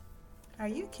Are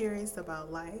you curious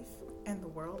about life and the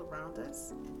world around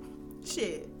us?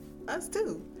 Shit, us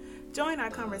too. Join our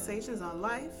conversations on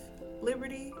life,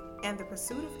 liberty, and the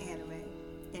pursuit of anime,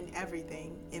 and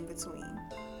everything in between.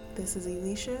 This is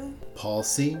Elisha, Paul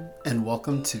C, and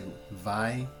welcome to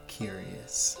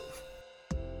Vicarious.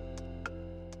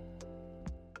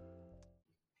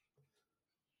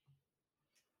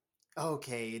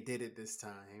 Okay, it did it this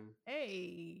time.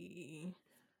 Hey.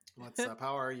 What's up?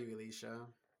 How are you, Alicia?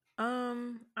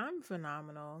 I'm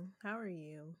phenomenal. How are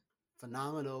you?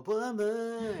 Phenomenal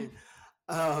woman.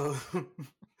 Oh,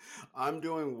 I'm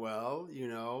doing well.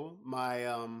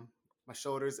 My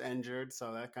shoulder's injured,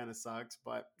 so that kind of sucks,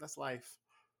 but that's life.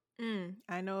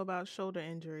 I know about shoulder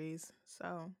injuries,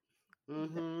 so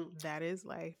Mm-hmm. that is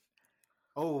life.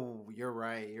 Oh, you're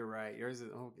right. You're right. Yours is.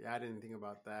 Oh, yeah, I didn't think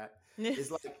about that.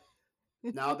 It's like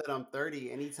now that I'm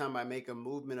 30, anytime I make a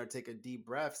movement or take a deep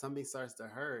breath, something starts to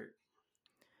hurt.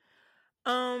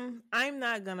 I'm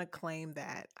not gonna claim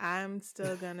that. I'm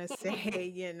still gonna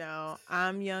say,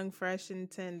 I'm young, fresh, and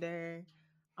tender.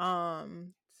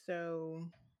 Um, so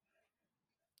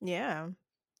yeah.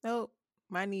 Oh,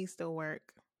 my knees still work.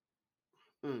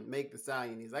 Make the sound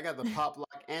your knees. I got the pop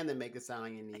lock and the make the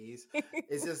sound your knees.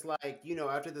 It's just like,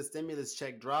 after the stimulus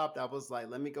check dropped, I was like,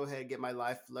 let me go ahead and get my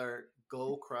life flirt,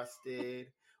 gold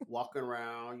crusted, walking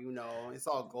around, it's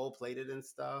all gold plated and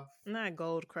stuff. Not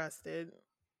gold crusted.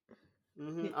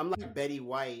 I'm like Betty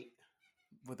White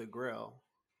with a grill.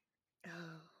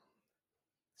 Oh,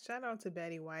 shout out to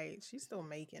Betty White. She's still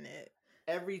making it.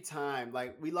 Every time,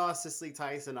 like we lost Cicely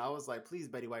Tyson, I was like, please,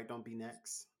 Betty White, don't be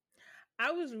next.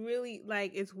 I was really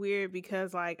like, it's weird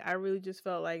because I really just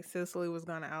felt like Cicely was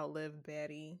gonna outlive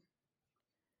Betty.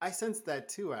 I sensed that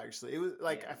too, actually. It was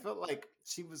like, Yeah. I felt like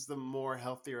she was the more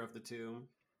healthier of the two.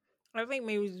 I think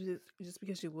maybe just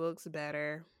because she looks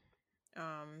better.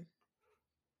 Um,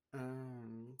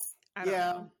 Um, I don't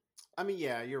yeah. know. I mean,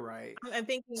 yeah, you're right. I'm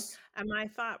thinking, and my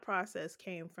thought process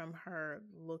came from her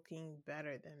looking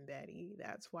better than Betty.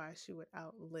 That's why she would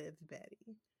outlive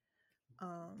Betty.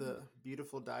 Um, The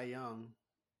beautiful die young.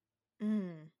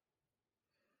 mm,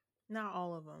 not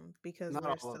all of them because Not we're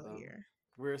all of still them. here.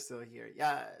 We're still here.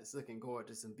 Yeah, it's looking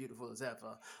gorgeous and beautiful as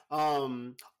ever.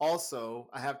 Also,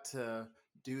 I have to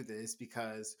do this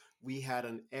because we had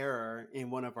an error in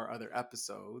one of our other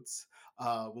episodes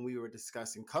when we were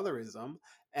discussing colorism,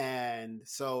 and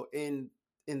so in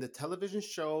the television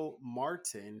show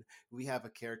Martin, we have a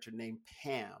character named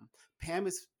Pam. Pam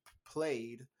is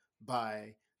played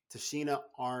by Tashina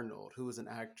Arnold, who is an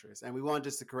actress, and we wanted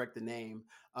just to correct the name.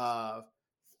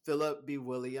 Philip B.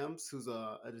 Williams, who's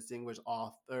a distinguished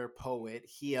author, poet.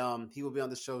 He will be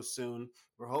on the show soon.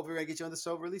 We're hoping we're gonna get you on the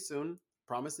show really soon.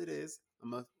 Promise it is.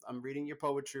 I'm reading your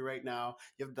poetry right now.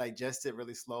 You have to digest it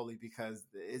really slowly because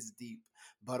it's deep.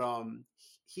 But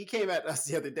he came at us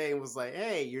the other day and was like,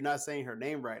 "Hey, you're not saying her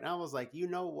name right." And I was like, "You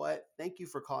know what? Thank you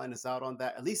for calling us out on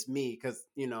that. At least me, because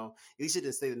you should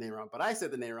just say the name wrong. But I said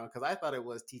the name wrong because I thought it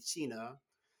was Tichina.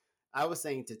 I was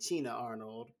saying Tachina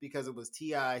Arnold because it was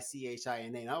Tichina.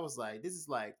 And I was like, this is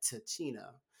like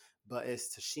Tachina, but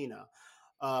it's Tashina.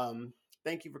 Um,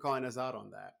 Thank you for calling us out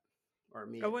on that. Or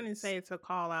me I at wouldn't say least. it's a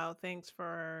call out. Thanks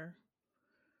for,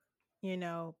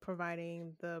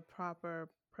 providing the proper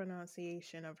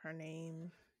pronunciation of her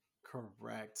name.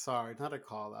 Correct. Sorry, not a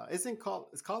call out. Is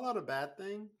call out a bad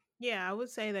thing? Yeah, I would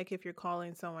say like if you're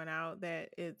calling someone out, that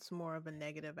it's more of a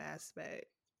negative aspect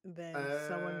than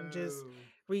someone just Oh.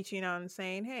 reaching out and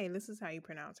saying, "Hey, this is how you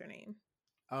pronounce her name."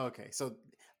 Okay. So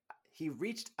he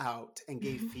reached out and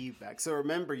gave feedback. So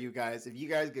remember, you guys, if you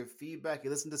guys give feedback, you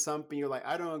listen to something, you're like,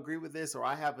 I don't agree with this, or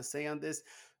I have a say on this,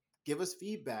 give us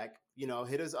feedback,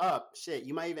 hit us up. Shit,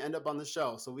 you might even end up on the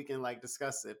show so we can like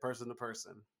discuss it person to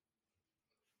person.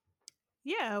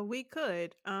 Yeah, we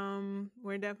could.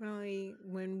 We're definitely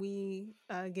when we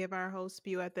give our whole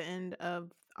spew at the end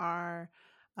of our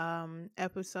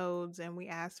episodes and we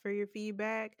ask for your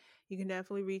feedback, you can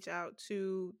definitely reach out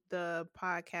to the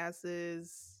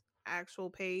podcast's actual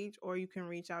page, or you can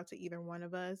reach out to either one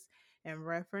of us and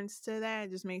reference to that.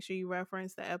 Just make sure you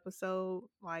reference the episode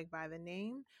like by the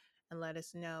name and let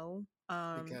us know.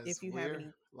 Because If you have we're any,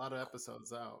 a lot of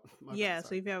episodes out. My bad, yeah, so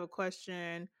sorry. if you have a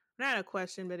question, not a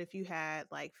question, but if you had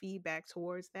like feedback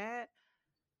towards that,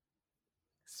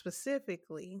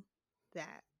 specifically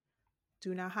that,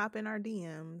 do not hop in our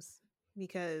DMs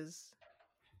because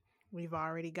we've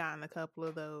already gotten a couple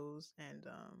of those, and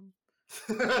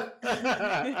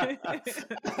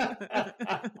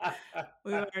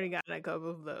we've already gotten a couple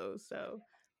of those. So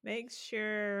make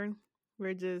sure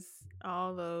we're just,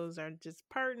 all those are just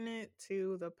pertinent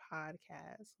to the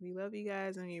podcast. We love you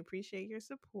guys and we appreciate your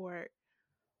support.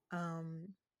 um,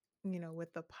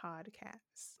 with the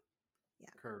podcast. Yeah.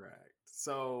 Correct.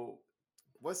 So,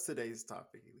 what's today's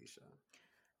topic, Alicia?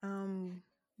 Um,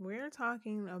 we're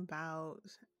talking about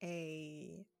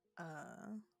a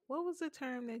what was the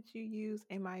term that you used?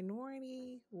 A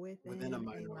minority Within a within a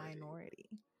minority. minority.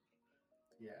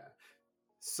 Yeah.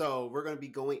 So we're going to be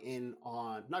going in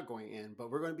on, not going in, but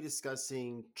we're going to be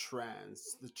discussing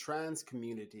the trans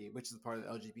community, which is part of the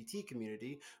LGBT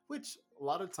community, which a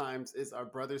lot of times is our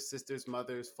brothers, sisters,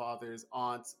 mothers, fathers,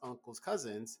 aunts, uncles,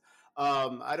 cousins.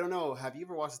 I don't know. Have you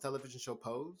ever watched the television show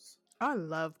Pose? I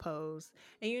love Pose.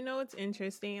 And it's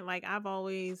interesting. Like, I've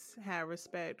always had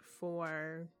respect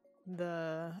for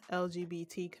the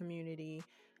LGBT community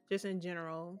just in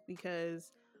general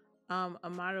because a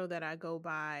motto that I go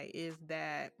by is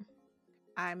that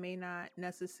I may not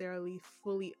necessarily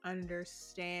fully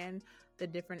understand the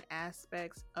different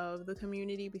aspects of the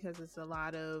community because it's a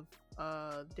lot of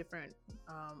different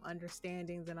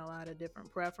understandings and a lot of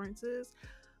different preferences,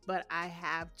 but I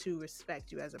have to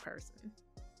respect you as a person.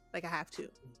 Like, I have to.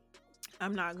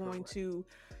 I'm not going Correct. to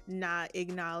not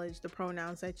acknowledge the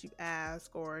pronouns that you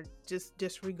ask or just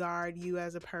disregard you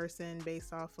as a person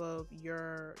based off of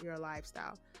your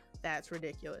lifestyle. That's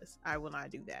ridiculous. I will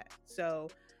not do that. So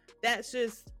that's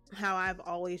just how I've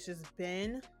always just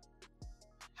been.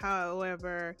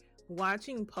 However,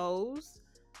 watching Pose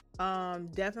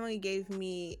definitely gave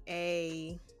me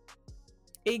a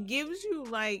it gives you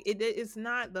like it's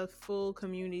not the full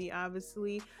community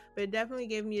obviously, but it definitely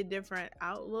gave me a different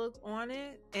outlook on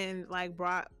it and like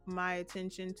brought my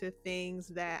attention to things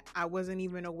that I wasn't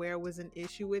even aware was an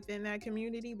issue within that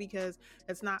community because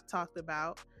it's not talked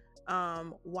about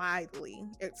widely.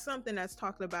 It's something that's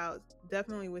talked about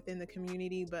definitely within the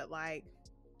community, but like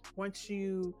once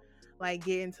you like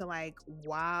get into like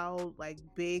wild like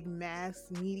big mass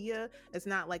media, it's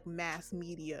not like mass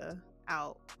media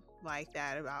out like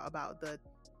that about the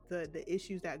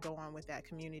issues that go on with that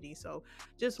community. So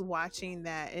just watching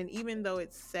that, and even though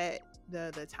it's set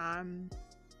the time,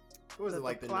 What was it, the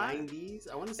like the plot, 90s?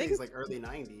 I want to I say think it's it's like early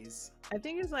 90s. I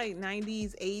think it's like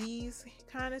 90s 80s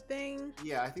kind of thing.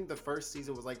 Yeah, I think the first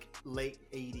season was like late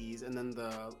 80s, and then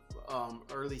the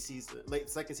early season, late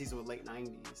second season was late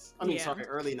 90s. I mean, Yeah. sorry,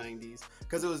 early 90s,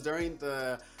 because it was during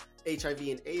the HIV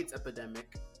and AIDS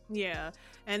epidemic. Yeah,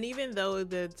 and even though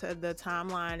the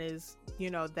timeline is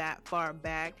that far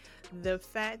back, the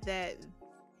fact that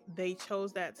they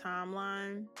chose that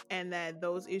timeline and that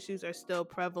those issues are still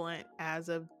prevalent as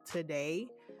of today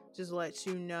just lets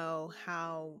you know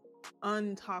how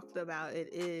untalked about it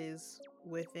is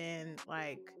within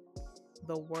like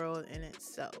the world in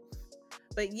itself.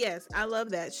 But yes, I love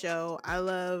that show. I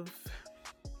love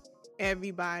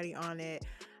everybody on it.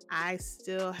 I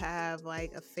still have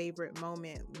like a favorite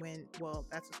moment when, well,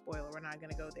 that's a spoiler. We're not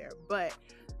going to go there, but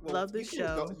Well, love the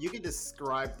show. you can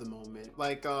describe the moment,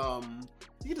 like you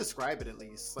can describe it at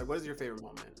least. Like, what is your favorite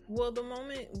moment? Well, the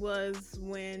moment was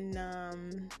when,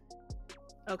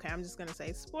 okay, I'm just going to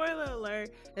say spoiler alert.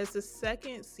 It's the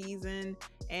second season,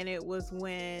 and it was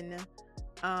when,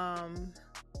 um,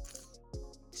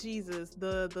 Jesus,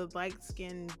 the light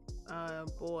skinned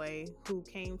boy who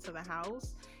came to the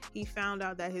house, he found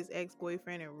out that his ex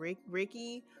boyfriend and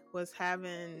Ricky was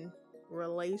having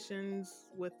relations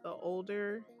with the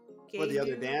older Or gay the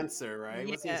other dude. dancer, right?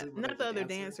 What's he Yeah, sleeping with, not like the the other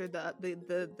dancer?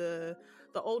 dancer,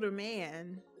 the older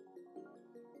man.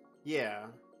 Yeah.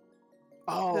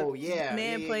 The Oh yeah, yeah,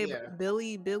 man yeah, played by yeah.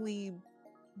 Billy.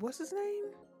 What's his name?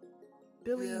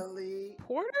 Billy Billy.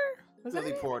 Porter. Was that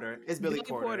Billy it? Porter. It's Billy Billy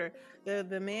Porter. Porter.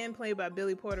 The man played by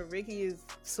Billy Porter. Ricky is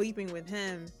sleeping with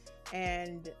him,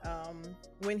 and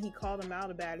when he called him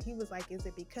out about it, he was like, "Is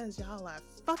it because y'all are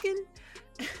fucking?"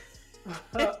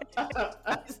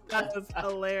 I just thought it was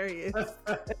hilarious.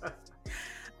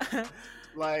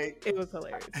 Like, It was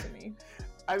hilarious to me.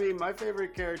 I mean, my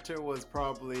favorite character was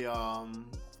probably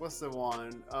what's the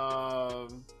one?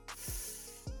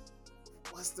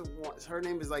 What's the one? Her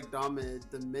name is like Dominique.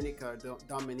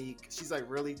 She's like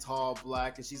really tall,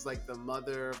 black, and she's like the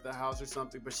mother of the house or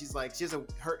something. But she's like,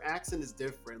 her accent is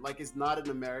different. Like, it's not an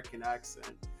American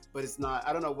accent, but it's not.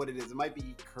 I don't know what it is. It might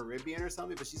be Caribbean or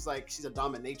something. But she's a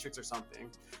dominatrix or something.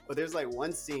 But there's like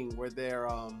one scene where they're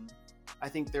I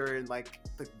think they're in like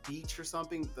the beach or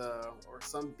something, or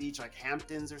some beach like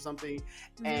Hamptons or something,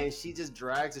 and she just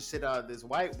drags the shit out of this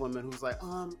white woman who's like,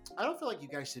 I don't feel like you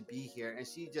guys should be here, and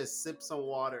she just sips some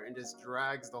water and just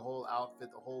drags the whole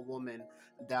outfit, the whole woman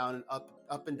down and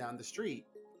up and down the street,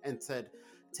 and said,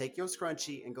 "Take your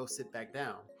scrunchie and go sit back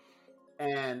down."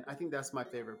 And I think that's my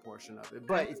favorite portion of it. I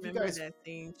But if you remember guys, that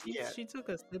scene. yeah, She took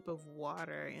a sip of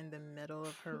water in the middle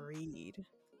of her read.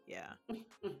 Yeah.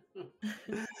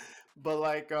 But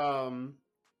like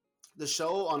the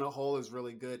show on a whole is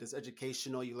really good. It's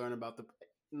educational. You learn about the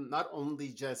not only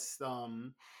just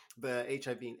the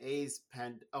HIV and AIDS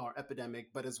or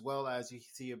epidemic, but as well as you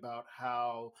see about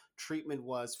how treatment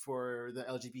was for the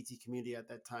LGBT community at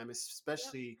that time, Yep.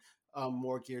 especially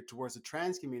more geared towards the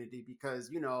trans community, because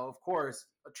of course,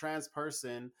 a trans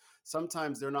person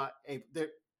sometimes they're not a they're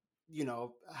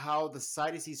how the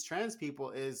society sees trans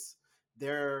people is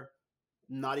they're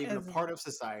not even a As part of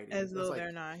society. as It's though like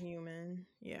they're not human.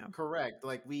 Yeah. correct.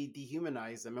 Like we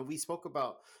dehumanize them. And we spoke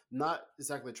about not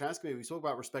exactly the trans community, we spoke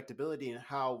about respectability and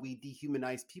how we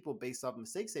dehumanize people based off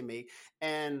mistakes they make.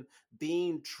 And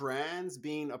being trans,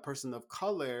 being a person of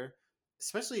color,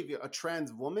 especially if you're a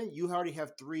trans woman, you already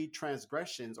have three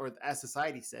transgressions, or as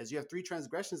society says, you have three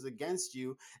transgressions against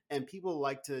you, and people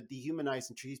like to dehumanize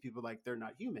and treat people like they're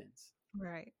not humans.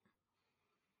 Right.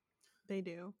 They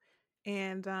do.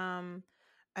 And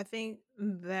I think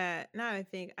that not I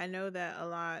think I know that a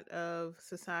lot of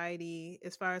society,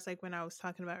 as far as like when I was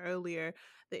talking about earlier,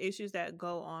 the issues that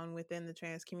go on within the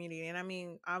trans community. And I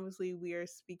mean, obviously we are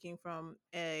speaking from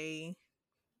a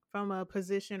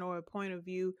position or a point of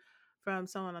view from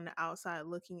someone on the outside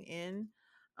looking in.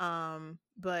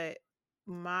 But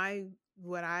my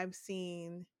what I've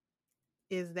seen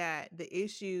is that the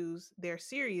issues, they're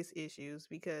serious issues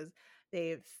because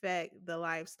they affect the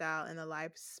lifestyle and the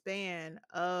lifespan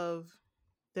of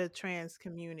the trans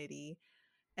community.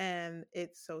 And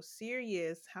it's so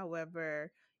serious.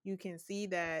 However, you can see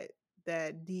that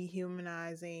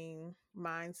dehumanizing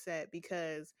mindset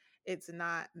because it's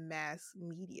not mass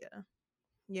media.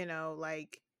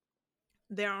 Like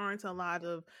there aren't a lot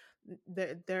of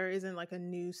there isn't like a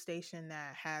news station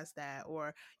that has that,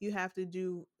 or you have to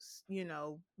do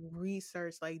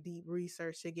research, like deep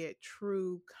research, to get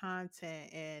true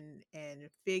content and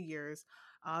figures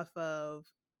off of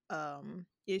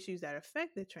issues that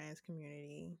affect the trans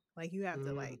community. Like you have to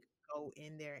Mm. like go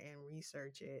in there and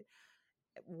research it,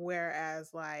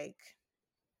 whereas like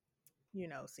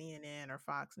CNN or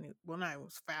Fox News. Well, not even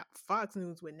Fox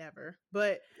News would never,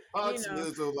 but you Fox know,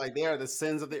 News will like they are the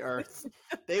sins of the earth.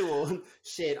 They will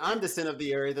shit. I'm the sin of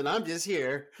the earth, and I'm just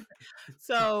here.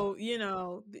 so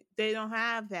they don't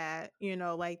have that,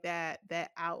 like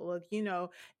that outlook.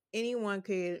 Anyone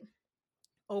could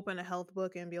open a health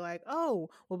book and be like, oh,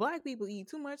 well, black people eat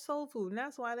too much soul food, and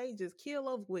that's why they just kill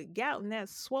over with gout and that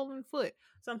swollen foot,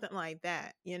 something like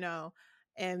that.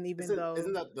 And even Isn't though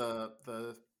that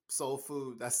the soul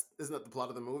food? That's isn't that the plot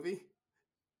of the movie?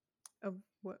 of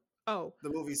what oh The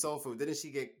movie Soul Food. Didn't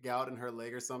she get gout in her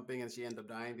leg or something, and she ended up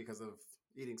dying because of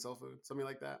eating soul food? Something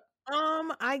like that.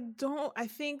 I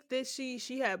think that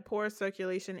she had poor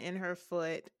circulation in her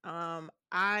foot.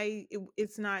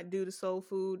 It's not due to soul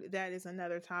food. That is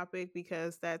another topic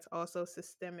because that's also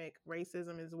systemic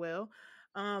racism as well.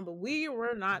 But we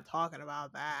were not talking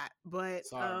about that. But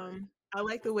Sorry. I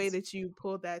like the way that you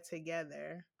pulled that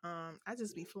together. I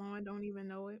just be flowing, don't even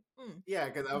know it. Yeah,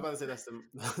 because I was about to say that's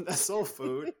the that's soul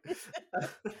food.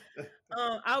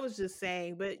 I was just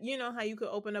saying, but you know how you could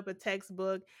open up a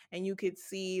textbook and you could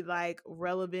see like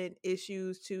relevant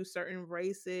issues to certain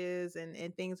races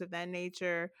and things of that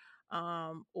nature,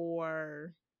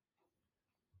 or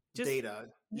just Data.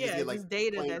 You just yeah, get like just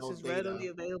data plain that's old just readily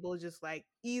data. available, just like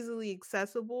easily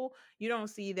accessible. You don't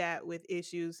see that with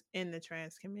issues in the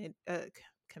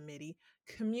committee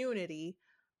community,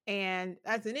 and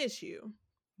that's an issue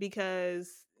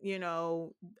because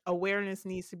awareness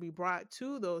needs to be brought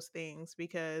to those things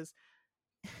because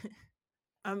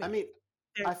I I mean, mean,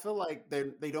 they're I feel like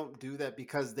they don't do that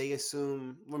because they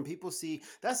assume when people see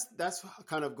that's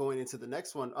kind of going into the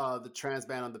next one, the trans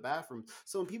ban on the bathroom.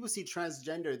 So when people see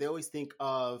transgender, they always think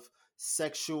of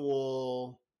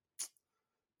sexual.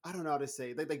 I don't know how to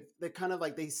say. They kind of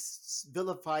like they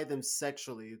vilify them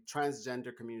sexually.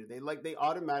 Transgender community. They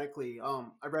automatically.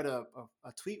 I read a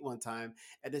tweet one time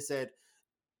and it said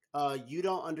you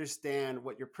don't understand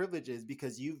what your privilege is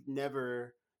because you've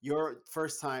never your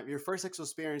first sexual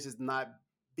experience is not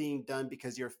being done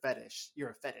because you're a fetish,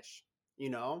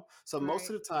 so most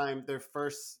right. of the time their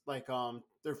first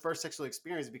sexual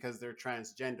experience is because they're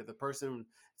transgender. The person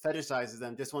fetishizes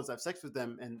them, just wants to have sex with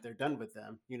them, and they're done with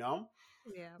them.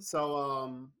 Yeah.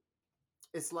 So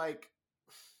it's like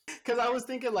because I was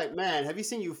thinking, like, man, have you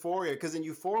seen Euphoria? Because in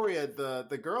Euphoria,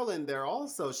 the girl in there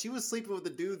also, she was sleeping with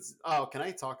the dudes. Oh, can I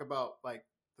talk about like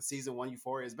the season one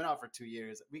Euphoria? It's been out for 2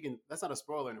 years. We can. That's not a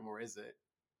spoiler anymore, is it?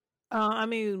 I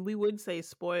mean, we would say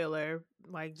spoiler,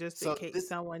 like just in So case this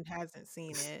someone hasn't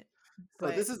seen it. So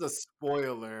But this is a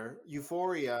spoiler.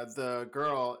 Euphoria, the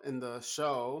girl in the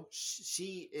show,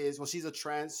 she is well, she's a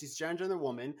transgender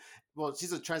woman. Well,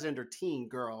 she's a transgender teen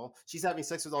girl. She's having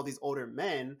sex with all these older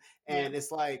men, yeah. and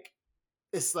it's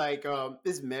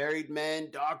married men,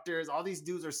 doctors, all these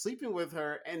dudes are sleeping with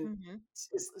her, and Hmm.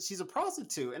 she's a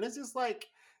prostitute, and it's just like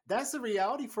that's the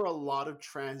reality for a lot of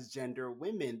transgender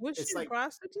women. Was It's she a like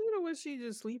prostitute or was she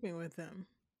just sleeping with him?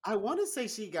 I want to say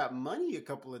she got money a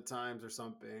couple of times or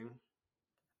something.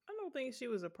 I don't think she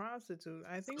was a prostitute.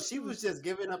 I So think she she was was just just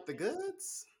giving up the sleeping.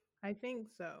 goods. I think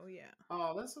so, yeah.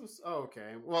 Oh, that's so. Oh,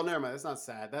 okay. Well, never mind. That's not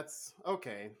sad. That's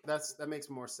okay. That makes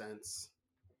more sense.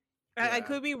 I Yeah.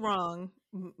 could be wrong,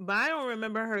 but I don't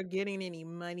remember her getting any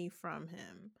money from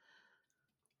him.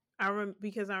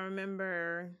 Because I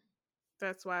remember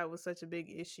that's why it was such a big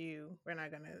issue. We're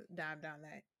not gonna dive down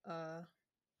that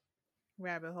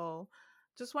rabbit hole.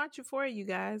 Just watch it for you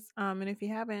guys. And if you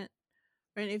haven't,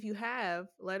 and if you have,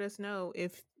 let us know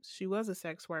if she was a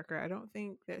sex worker. I don't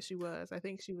think that she was. I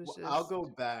think she was Well, I'll just go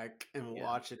back and yeah.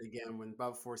 watch it again when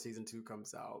about before season two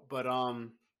comes out. But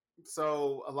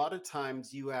so a lot of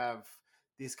times you have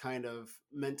this kind of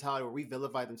mentality where we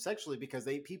vilify them sexually because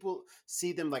they people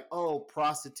see them like, oh,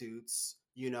 prostitutes.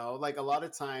 Like a lot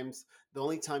of times the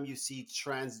only time you see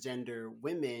transgender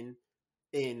women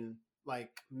in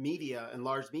like media and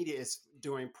large media is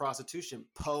during prostitution,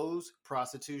 pose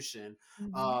prostitution.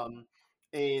 Hmm. Um,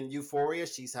 in Euphoria,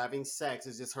 she's having sex.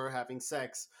 It's just her having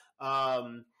sex.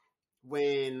 Um,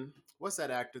 when what's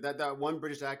that actor? That one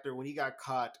British actor when he got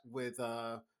caught with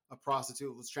a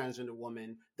prostitute with transgender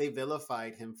woman, they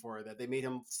vilified him for that. They made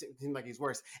him seem like he's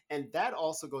worse, and that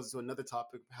also goes to another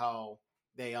topic how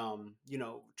they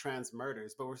trans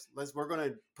murders. But we're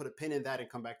gonna put a pin in that and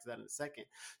come back to that in a second.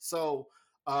 So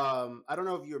I don't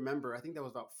know if you remember. I think that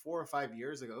was about 4 or 5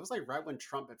 years ago. It was like right when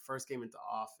Trump had first came into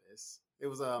office. It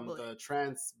was But the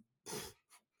trans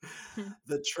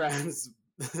the trans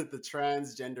the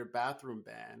transgender bathroom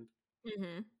ban.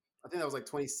 hmm. I think that was like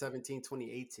 2017,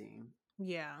 2018.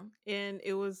 Yeah, and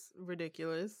it was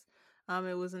ridiculous.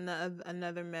 It was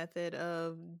another method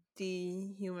of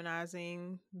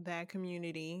dehumanizing that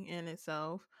community in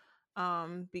itself.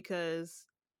 Because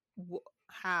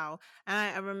how? And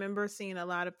I remember seeing a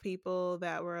lot of people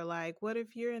that were like, "What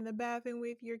if you're in the bathroom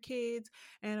with your kids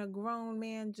and a grown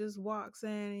man just walks in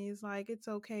and he's like, it's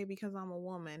okay because I'm a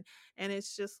woman," and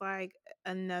it's just like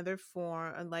another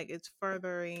form, like it's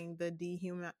furthering the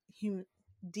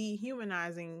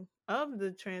dehumanizing of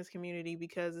the trans community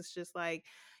because it's just like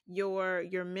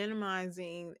you're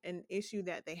minimizing an issue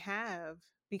that they have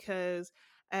because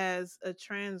as a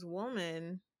trans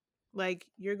woman, like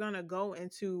you're gonna go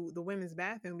into the women's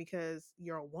bathroom because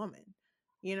you're a woman,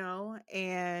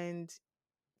 and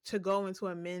to go into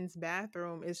a men's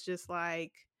bathroom it's just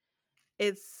like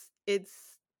it's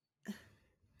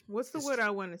what's the word It's I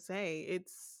want to say,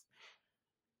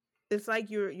 it's like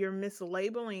you're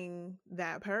mislabeling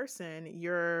that person.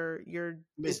 You're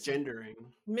it's misgendering.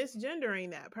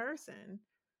 misgendering that person,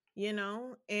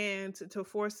 and to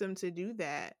force them to do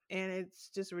that, and it's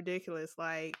just ridiculous.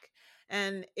 Like,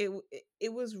 and it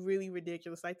was really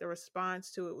ridiculous. Like the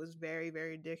response to it was very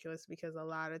very ridiculous because a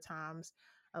lot of times,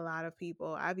 a lot of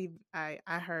people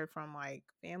I heard from like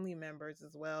family members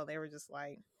as well. They were just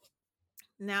like,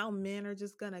 now men are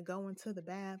just gonna go into the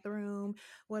bathroom.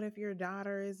 What if your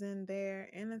daughter is in there?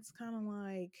 And it's kind of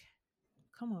like,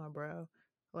 come on, bro.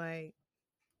 Like,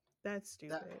 that's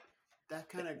That stupid. that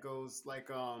kind of goes like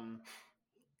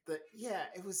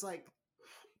it was like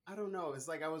I don't know. It's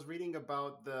like I was reading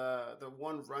about the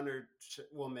one runner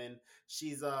woman.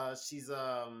 She's I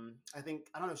think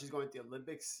I don't know if she's going to the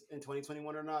Olympics in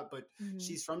 2021 or not, but Hmm.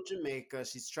 she's from Jamaica.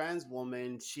 She's trans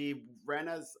woman. She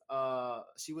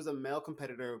was a male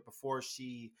competitor before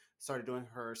she started doing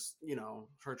her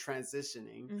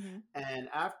transitioning. Hmm. And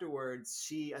afterwards,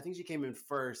 I think she came in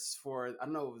first for I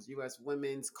don't know, it was U.S.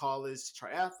 Women's College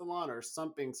Triathlon or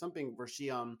something where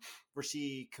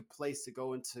she could place to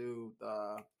go into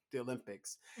the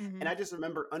Olympics. And Hmm. I just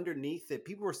remember underneath it,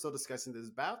 people were still discussing this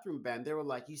bathroom ban. They were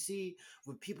like, you see,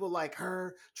 with people like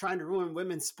her trying to ruin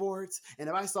women's sports, and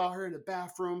if I saw her in the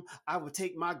bathroom, I would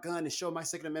take my gun and show my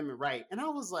Second Amendment right. And I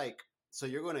was like, so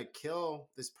you're going to kill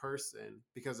this person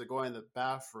because they're going to the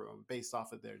bathroom based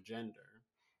off of their gender,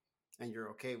 and you're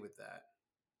okay with that?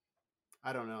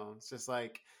 I don't know. It's just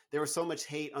like there was so much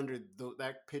hate under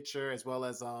that picture, as well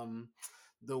as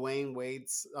Dwayne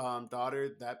Wade's daughter.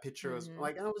 That picture was Hmm.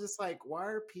 like, and I was just like, why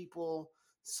are people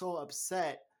so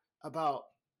upset about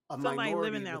a Somebody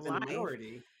living minority their within a life.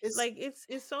 minority? It's Like it's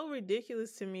so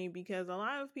ridiculous to me because a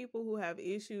lot of people who have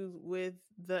issues with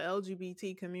the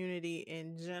LGBT community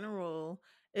in general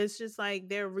It's just like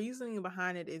their reasoning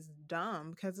behind it is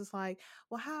dumb because it's like,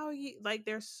 well, how are you like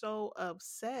they're so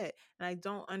upset and I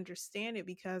don't understand it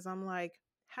because I'm like,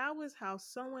 how is how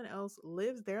someone else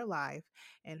lives their life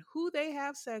and who they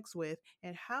have sex with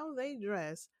and how they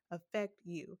dress affect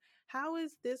you? How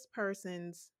is this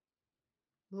person's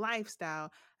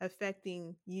lifestyle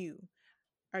affecting you?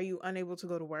 Are you unable to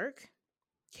go to work?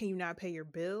 Can you not pay your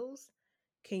bills?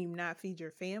 Can you not feed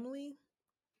your family?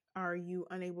 Are you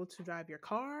unable to drive your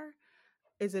car?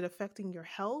 Is it affecting your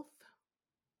health?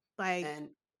 Like, And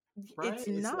it's right, it's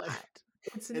like not.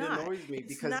 It's it not. annoys me It's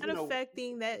because not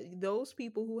affecting that those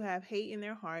people who have hate in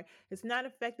their heart. It's not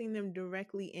affecting them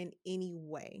directly in any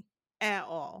way at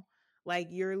all. Like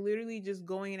you're literally just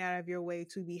going out of your way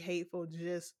to be hateful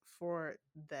just for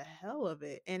the hell of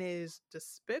it. And it is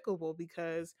despicable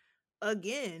because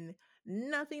again,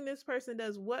 nothing this person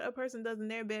does, what a person does in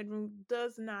their bedroom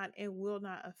does not and will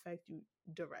not affect you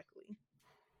directly.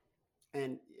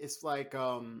 and it's like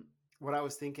what I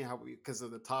was thinking, how we, because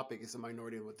of the topic is a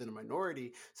minority within a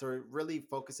minority, so we're really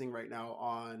focusing right now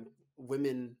on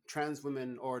women, trans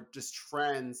women, or just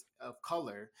trans of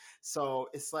color. So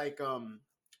it's like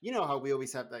you know how we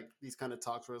always have like these kind of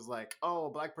talks where it's like, oh,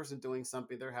 a black person doing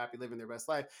something, they're happy living their best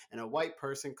life, and a white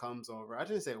person comes over. I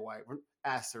didn't say white,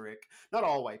 asterisk, not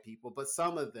all white people, but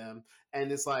some of them,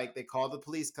 and it's like they call the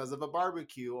police because of a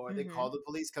barbecue, or they Mhm. call the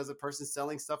police because a person's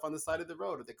selling stuff on the side of the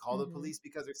road, or they call the Mhm. police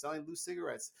because they're selling loose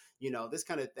cigarettes, you know, this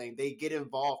kind of thing. They get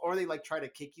involved, or they like try to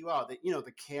kick you out. They, you know,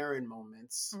 the Karen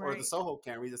moments or the Right. Soho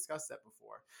Karen. We discussed that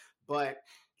before, but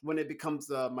when it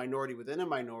becomes a minority within a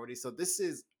minority, so this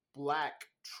is black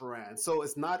trans. So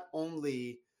it's not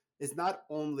only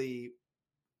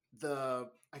the,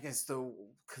 I guess, the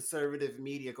conservative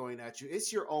media going at you,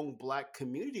 it's your own black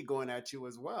community going at you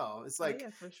as well. It's Oh like, yeah,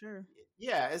 for sure.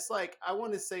 yeah, it's like I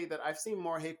want to say that I've seen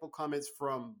more hateful comments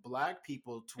from black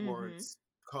people Mhm. towards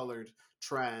colored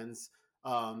trans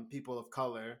people of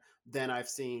color than I've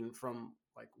seen from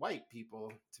like white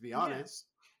people, to be Yeah. honest.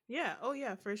 Yeah. Oh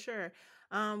yeah, for sure.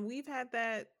 We've had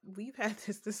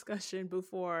this discussion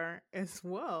before as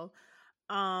well.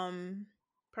 Um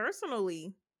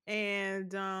personally.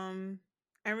 And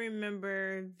I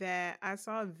remember that I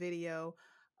saw a video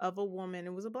of a woman,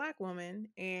 it was a black woman,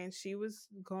 and she was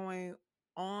going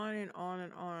on and on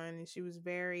and on, and she was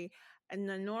very, and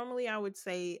then normally I would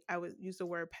say I would use the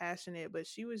word passionate, but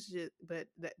she was just, but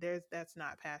that's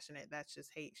not passionate, that's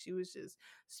just hate. She was just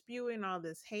spewing all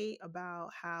this hate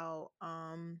about how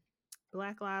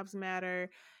Black Lives Matter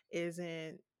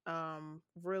isn't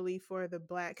really for the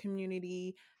black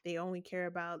community. They only care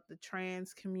about the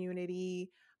trans community.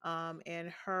 And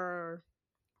the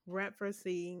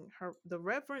referencing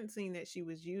that she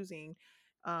was using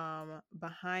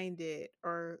behind it,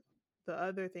 or the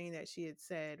other thing that she had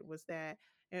said was that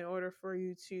in order for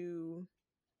you to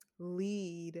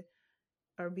lead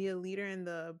or be a leader in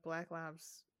the Black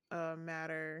Lives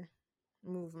Matter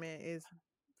movement is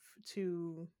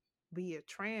to be a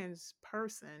trans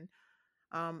person,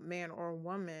 man or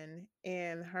woman.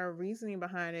 And her reasoning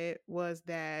behind it was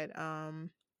that on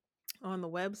the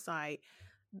website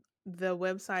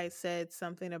said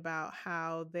something about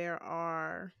how there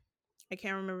are, I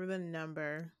can't remember the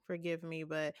number, forgive me,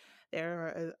 but there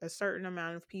are a certain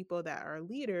amount of people that are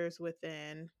leaders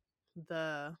within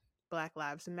the Black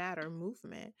Lives Matter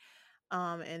movement.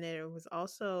 And there was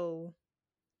also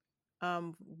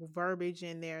verbiage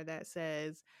in there that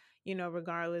says, you know,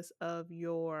 regardless of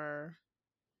your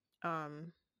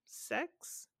um,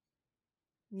 sex,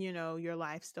 you know, your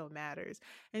life still matters.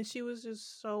 And she was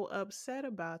just so upset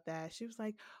about that. She was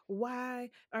like, why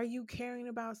are you caring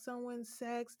about someone's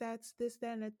sex? That's this,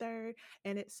 that, and the third.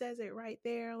 And it says it right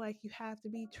there, like you have to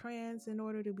be trans in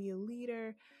order to be a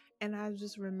leader. And I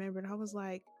just remembered, I was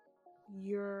like,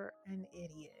 you're an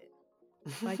idiot.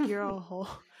 Like you're a whole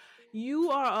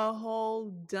you are a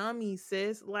whole dummy,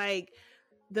 sis. Like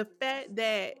the fact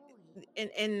that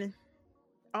and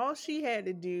all she had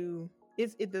to do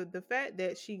is the fact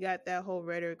that she got that whole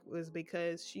rhetoric was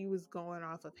because she was going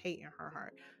off of hate in her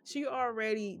heart. She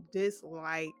already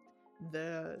disliked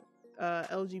the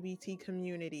LGBT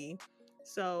community.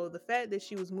 So the fact that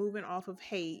she was moving off of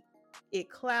hate, it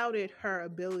clouded her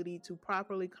ability to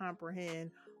properly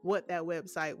comprehend what that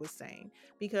website was saying.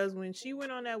 Because when she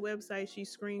went on that website, she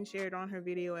screen shared on her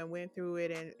video and went through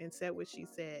it and said what she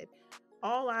said.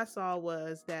 All I saw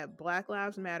was that Black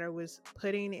Lives Matter was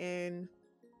putting in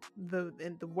the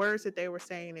words that they were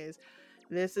saying is,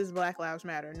 this is Black Lives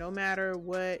Matter. No matter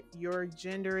what your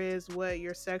gender is, what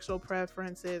your sexual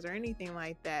preference is, or anything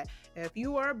like that, if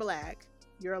you are black,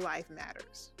 your life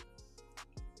matters.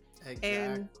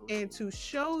 And Exactly. to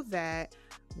show that,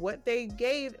 what they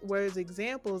gave was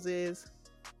examples is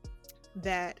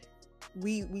that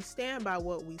we stand by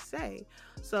what we say.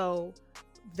 So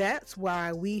that's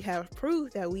why we have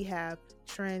proof that we have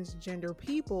transgender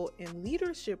people in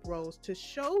leadership roles, to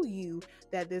show you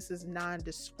that this is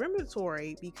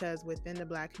non-discriminatory, because within the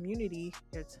black community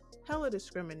there's hella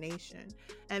discrimination,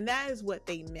 and that is what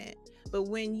they meant. But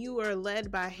when you are led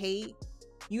by hate,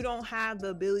 you don't have the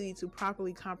ability to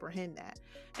properly comprehend that.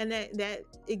 And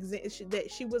that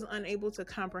she was unable to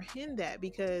comprehend that,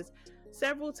 because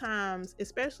several times,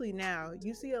 especially now,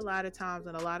 you see a lot of times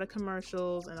in a lot of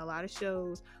commercials and a lot of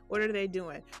shows, what are they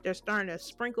doing? They're starting to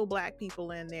sprinkle black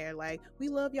people in there, like, we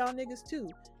love y'all niggas too.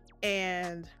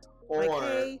 And like, Or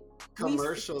hey, we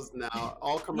commercials now.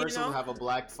 All you commercials know, have a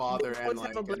black they father and always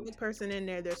have a like an black person in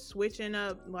there. They're switching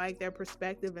up like their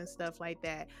perspective and stuff like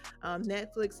that.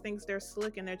 Netflix thinks they're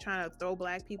slick and they're trying to throw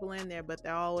black people in there, but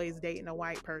they're always dating a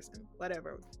white person.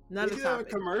 Whatever. they Another do that with topic.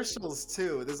 commercials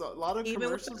too. There's a lot of Even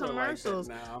with the commercials are like that commercials,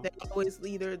 now. they always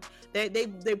either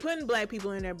they're putting black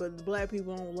people in there, but the black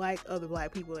people don't like other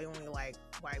black people. They only like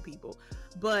white people.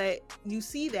 But you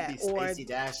see that, These or Stacey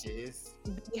Dashes.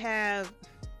 they have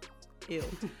ew.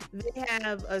 They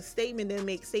have a statement that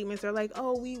makes statements are like,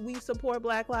 oh, we support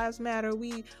Black Lives Matter.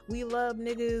 We love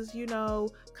niggas, you know,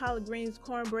 collard greens,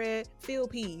 cornbread, field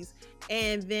peas.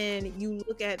 And then you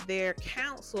look at their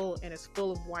council and it's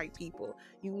full of white people.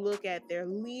 You look at their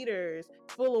leaders,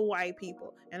 full of white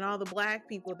people. And all the black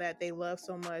people that they love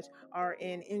so much are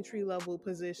in entry level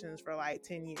positions for like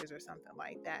 10 years or something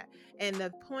like that. And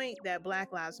the point that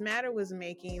Black Lives Matter was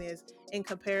making is, in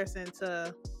comparison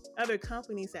to other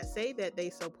companies that say that they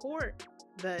support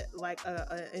the like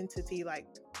a entity like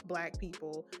black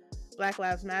people, Black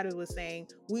Lives Matter was saying,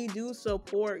 we do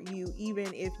support you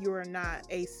even if you're not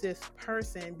a cis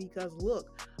person, because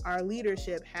look, our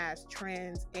leadership has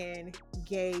trans and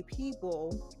gay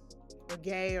people, or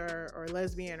gay or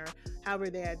lesbian or however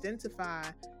they identify,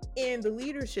 in the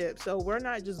leadership. So we're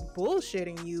not just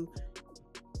bullshitting you.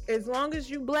 As long as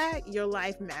you black, your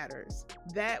life matters.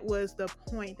 That was the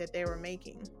point that they were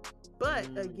making. But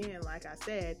Mm. again, like I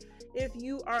said, if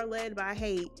you are led by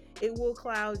hate, it will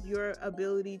cloud your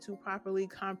ability to properly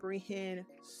comprehend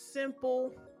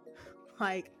simple,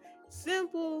 like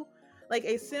simple, like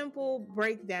a simple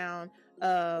breakdown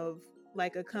of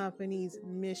like a company's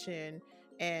mission.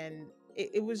 And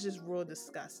it was just real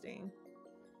disgusting.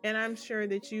 And I'm sure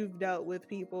that you've dealt with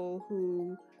people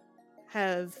who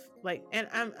have like, and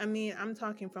I mean, I'm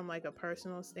talking from like a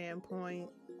personal standpoint,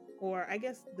 or I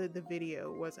guess the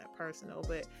video wasn't personal,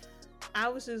 but I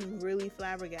was just really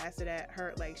flabbergasted at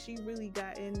her. Like, she really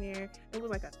got in there. It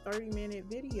was like a 30-minute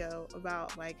video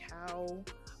about like how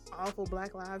awful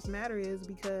Black Lives Matter is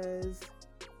because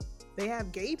they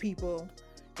have gay people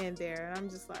in there. And I'm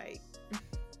just like,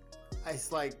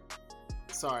 It's like,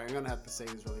 sorry, I'm gonna have to say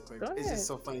this really quick. go It's just ahead.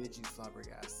 so funny that you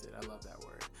flabbergasted. I love that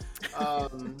word.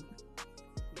 Um,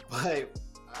 but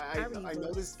I read I books.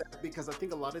 noticed that because I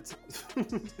think a lot of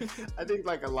times, I think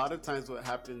like a lot of times what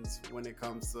happens when it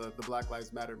comes to the Black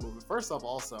Lives Matter movement. First off,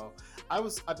 also,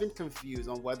 I've been confused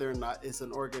on whether or not it's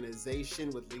an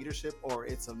organization with leadership or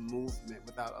it's a movement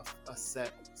without a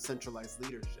set centralized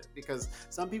leadership. Because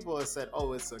some people have said,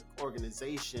 oh, it's an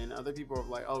organization. Other people are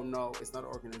like, oh no, it's not an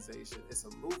organization, it's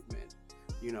a movement.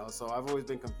 So I've always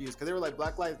been confused because they were like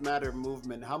Black Lives Matter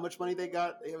movement. How much money they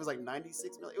got? It was like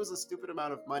 96 million. It was a stupid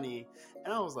amount of money,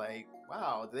 and I was like,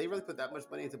 wow, did they really put that much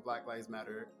money into Black Lives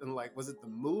Matter? And like, was it the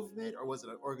movement or was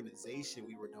it an organization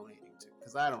we were donating to?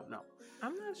 Because I don't know.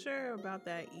 I'm not sure about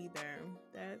that either.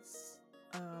 That's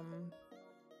um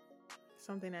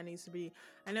something that needs to be,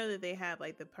 I know that they have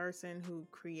like the person who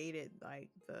created like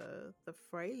the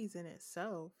phrase in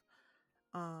itself,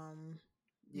 um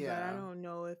but I Yeah. don't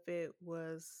know if it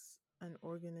was an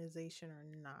organization or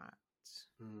not.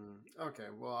 Okay.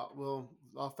 Well,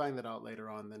 I'll find that out later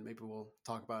on. Then maybe we'll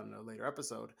talk about it in a later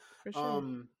episode. For sure.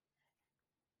 Um,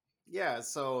 Yeah,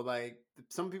 so like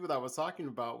some people that I was talking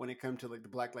about when it comes to like the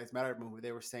Black Lives Matter movement,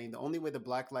 they were saying the only way the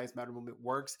Black Lives Matter movement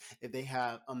works if they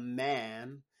have a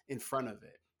man in front of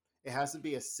it. It has to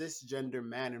be a cisgender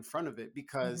man in front of it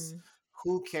because Mhm.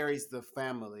 who carries the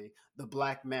family? The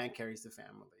black man carries the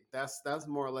family. That's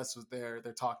more or less was their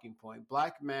talking point.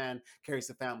 Black man carries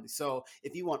the family. So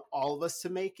if you want all of us to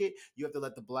make it, you have to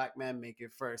let the black man make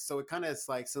it first. So it kind of is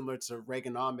like similar to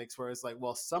Reaganomics, where it's like,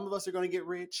 well, some of us are going to get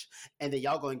rich, and then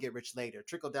y'all going to get rich later.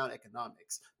 Trickle down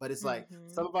economics. But it's like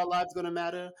some Mhm. of our lives going to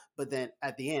matter, but then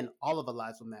at the end, all of our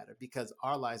lives will matter because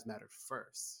our lives matter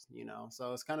first.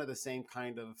 So it's kind of the same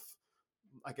kind of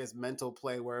I guess, mental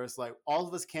play where it's like all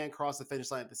of us can't cross the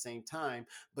finish line at the same time.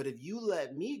 But if you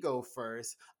let me go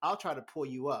first, I'll try to pull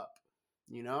you up,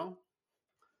 you know?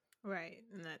 Right.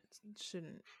 And that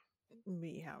shouldn't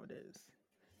be how it is.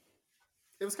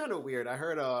 It was kind of weird. I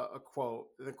heard a quote.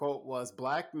 The quote was,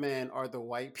 "Black men are the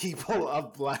white people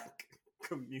of black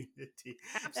community."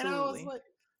 And I was Absolutely. like,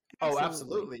 oh,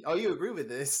 Absolutely. absolutely. Oh, you agree with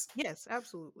this? Yes,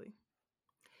 absolutely.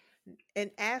 An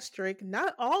asterisk,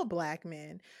 not all black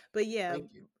men, but yeah,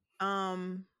 Thank you.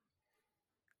 um,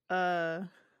 uh,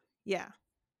 yeah.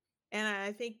 And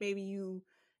I think maybe you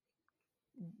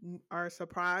are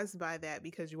surprised by that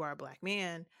because you are a black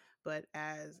man. But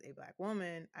as a black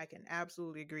woman, I can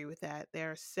absolutely agree with that.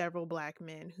 There are several black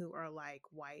men who are like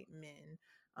white men,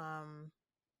 um,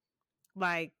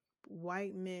 like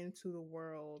white men to the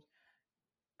world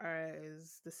are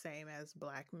is the same as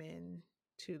black men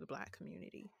to the black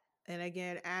community. And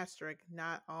again, asterisk,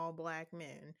 not all black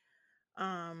men.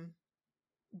 Um,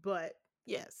 but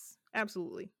yes,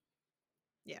 absolutely.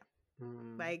 Yeah.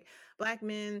 Mm. Like black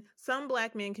men, some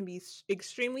black men can be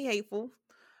extremely hateful.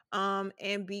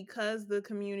 And because the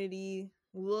community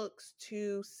looks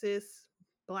to cis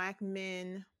black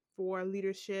men for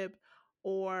leadership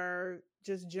or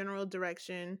just general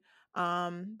direction,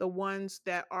 the ones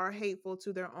that are hateful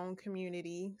to their own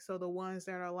community, so the ones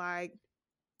that are like,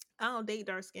 I don't date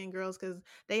dark skinned girls because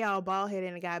they all bald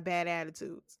headed and got bad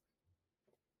attitudes.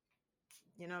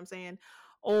 You know what I'm saying?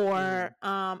 Or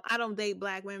Mm. I don't date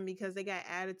black women because they got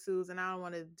attitudes and I don't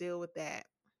want to deal with that.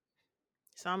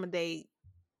 So I'm gonna date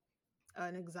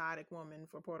an exotic woman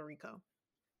for Puerto Rico.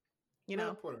 You know,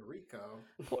 Not Puerto Rico.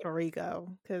 Puerto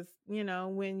Rico, because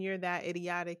when you're that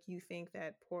idiotic, you think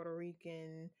that Puerto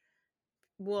Rican.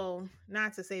 Well,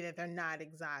 not to say that they're not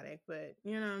exotic, but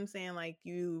you know what I'm saying. Like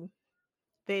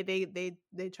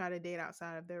they try to date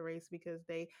outside of their race because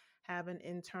they have an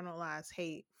internalized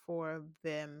hate for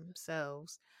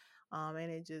themselves, and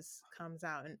it just comes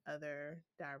out in other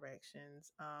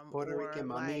directions, Puerto or Rican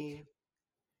like mommy,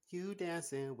 you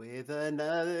dancing with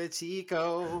another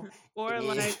Chico. or Eh.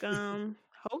 like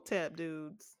hotep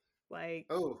dudes, like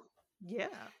Oh, yeah,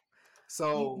 you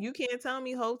so you can't tell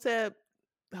me hotep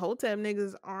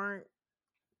niggas aren't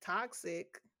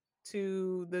toxic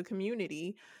to the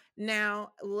community.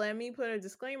 Now let me put a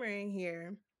disclaimer in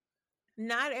here.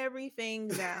 Not everything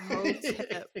that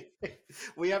hotep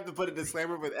we have to put a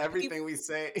disclaimer with people, everything we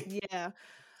say. yeah,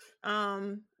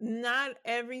 not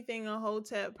everything a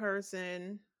hotep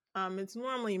person, it's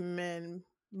normally men,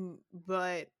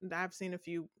 but I've seen a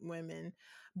few women,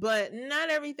 but not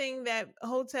everything that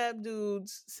hotep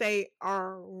dudes say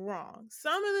are wrong.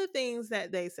 Some of the things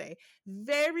that they say,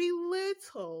 very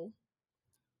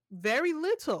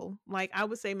little, like I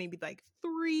would say maybe like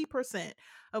 3%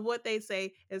 of what they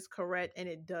say is correct and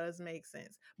it does make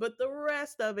sense, but the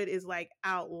rest of it is like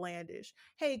outlandish.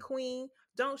 Hey queen,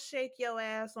 don't shake your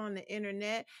ass on the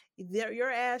internet. Your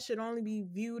ass should only be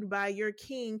viewed by your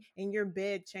king in your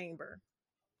bedchamber.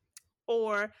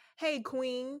 Or, hey,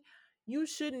 queen, you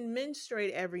shouldn't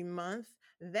menstruate every month.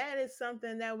 That is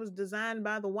something that was designed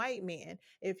by the white man.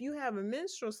 If you have a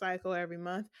menstrual cycle every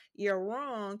month, you're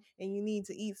wrong, and you need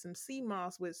to eat some sea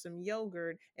moss with some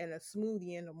yogurt and a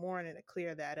smoothie in the morning to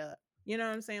clear that up. You know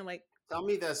what I'm saying? Like, Tell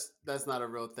me that's not a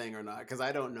real thing or not, because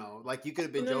I don't know. Like you could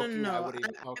have been no, no, no, joking. I no. would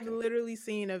even I've okay. literally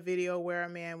seen a video where a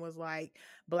man was like,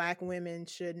 "Black women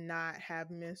should not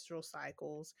have menstrual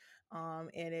cycles,"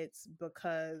 and it's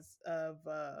because of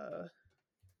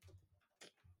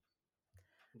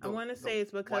I want to The say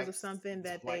it's because of white something the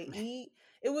that white they man. eat.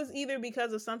 It was either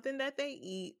because of something that they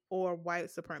eat or white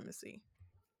supremacy.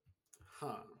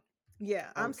 Huh.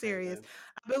 Yeah, I'm Okay serious. then.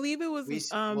 I believe it was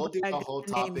We'll do by a a guy whole named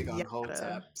topic on Yada.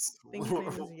 hoteps. I think his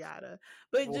name was Yada.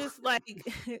 But just like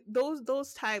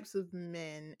those types of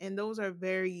men, and those are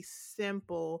very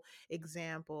simple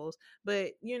examples.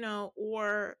 But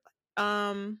or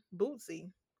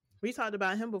Bootsy. We talked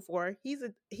about him before.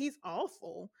 He's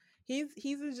awful.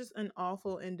 He's just an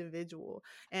awful individual.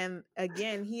 And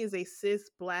again, he is a cis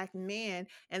black man,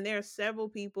 and there are several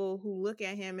people who look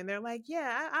at him and they're like,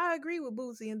 "Yeah, I agree with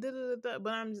Bootsy," and da da da.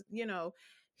 But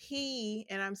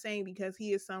and I'm saying because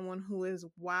he is someone who is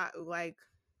like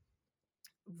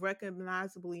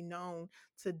recognizably known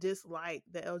to dislike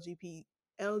the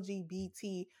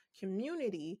LGBT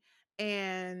community,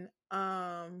 and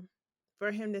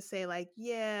for him to say like,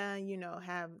 yeah,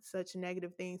 have such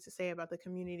negative things to say about the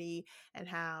community and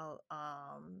how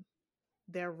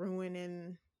they're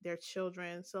ruining their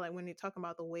children. So like when they talk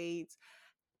about the Wades,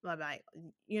 like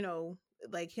you know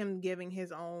like him giving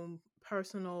his own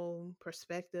personal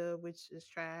perspective, which is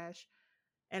trash.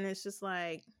 And it's just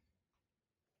like,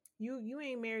 You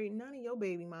ain't married none of your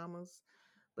baby mamas,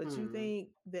 but you Hmm. think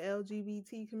the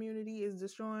LGBT community is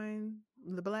destroying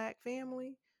the black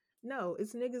family? No,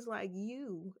 it's niggas like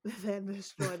you that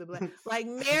destroy the black. Like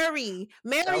marry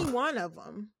That- one of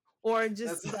them, or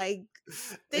just that's. like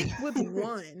stick with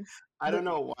one. I But don't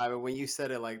know why, but when you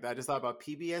said it like that, I just thought about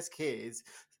PBS Kids.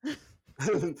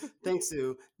 Thanks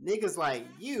to niggas like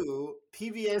you,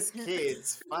 PBS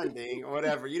Kids funding or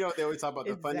whatever. You know, they always talk about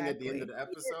the funding at the end of exactly, the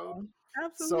episode. yeah,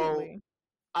 So absolutely.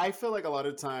 I feel like a lot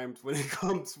of times when it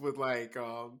comes with like,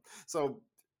 so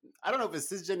I don't know if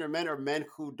it's cisgender men or men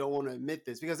who don't want to admit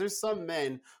this because there's some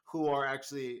men who are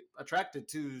actually attracted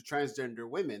to transgender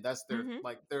women. That's their Hmm.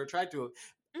 like they're attracted to it.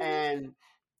 Hmm. And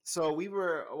so we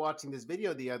were watching this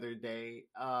video the other day,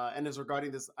 and it's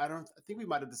regarding this. I think we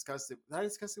might have discussed it. Did I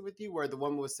discuss it with you? Where the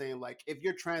woman was saying like, if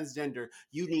you're transgender,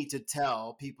 you need to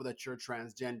tell people that you're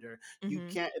transgender. You Hmm.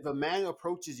 can't. If a man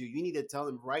approaches you, you need to tell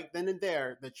him right then and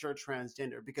there that you're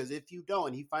transgender. Because if you don't,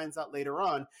 and he finds out later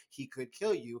on, he could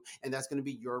kill you, and that's going to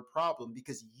be your problem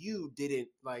because you didn't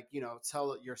like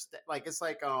tell your like it's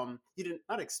like you didn't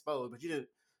not expose, but you didn't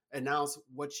announce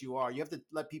what you are. You have to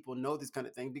let people know this kind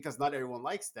of thing because not everyone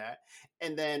likes that.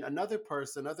 And then another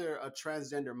person, another a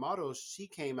transgender model, she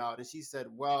came out and she said,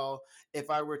 "Well, if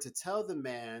I were to tell the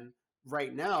man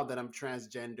right now that I'm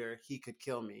transgender, he could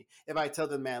kill me. If I tell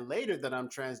the man later that I'm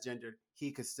transgender,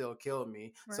 he could still kill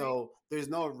me. Right, So there's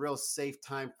no real safe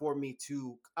time for me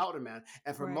to out a man.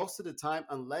 And for right. most of the time,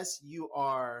 unless you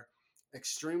are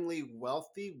extremely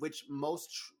wealthy, which most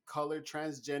colored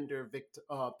transgender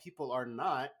people are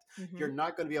not, you're Hmm.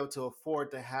 not going to be able to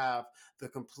afford to have the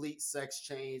complete sex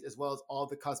change as well as all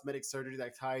the cosmetic surgery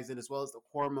that ties in, as well as the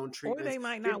hormone Or treatments. they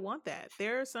might You're not want that.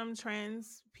 There are some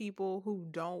trans people who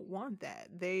don't want that.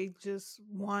 They just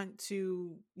want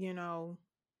to,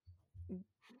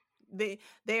 they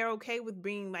they're okay with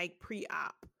being like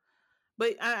pre-op.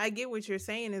 But I get what you're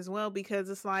saying as well because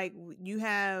it's like you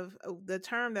have the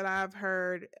term that I've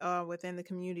heard within the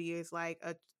community is like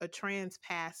a trans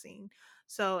passing.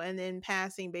 So, and then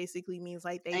passing basically means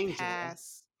like they angel.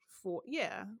 pass for,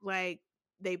 yeah, like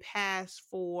they pass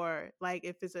for, like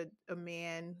if it's a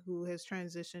man who has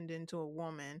transitioned into a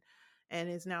woman and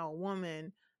is now a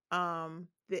woman, and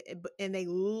they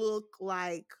look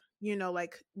like,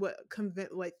 like what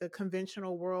like the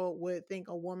conventional world would think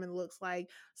a woman looks like,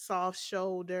 soft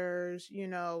shoulders,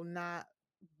 not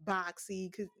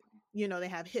boxy, because they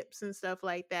have hips and stuff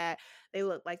like that. They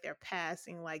look like they're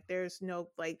passing. Like there's no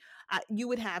like, you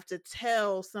would have to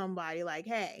tell somebody like,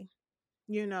 hey,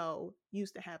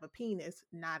 used to have a penis,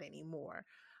 not anymore.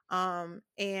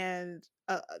 And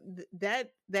that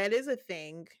is a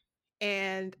thing.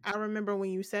 And I remember when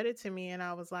you said it to me, and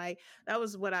I was like, that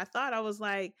was what I thought. I was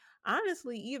like,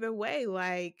 honestly, either way,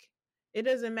 like it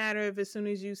doesn't matter if as soon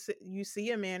as you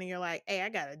see a man and you're like, hey, I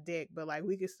got a dick, but like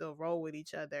we could still roll with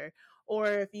each other. Or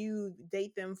if you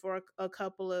date them for a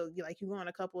couple of, like you go on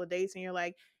a couple of dates and you're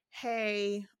like,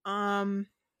 hey,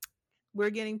 we're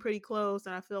getting pretty close,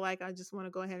 and I feel like I just want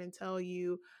to go ahead and tell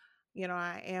you,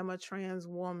 I am a trans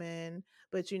woman,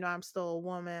 but I'm still a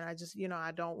woman. I just,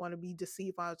 I don't want to be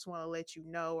deceived. I just want to let you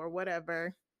know, or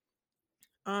whatever.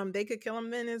 They could kill him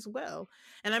then as well.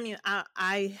 And I mean,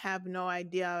 I have no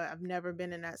idea. I've never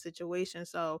been in that situation.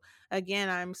 So again,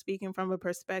 I'm speaking from a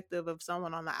perspective of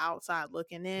someone on the outside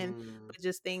looking in, Hmm. but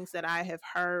just things that I have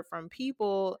heard from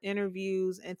people,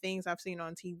 interviews, and things I've seen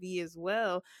on TV as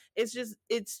well. It's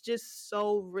just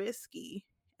so risky.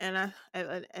 And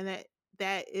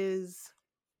that is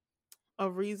a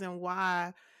reason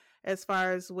why, as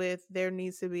far as with, there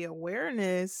needs to be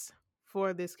awareness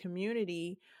for this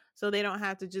community so they don't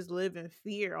have to just live in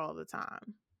fear all the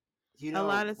time. You A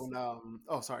lot know of when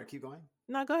oh sorry, keep going.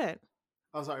 no, go ahead.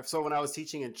 Oh, sorry. So when I was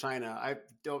teaching in China, I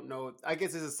don't know. I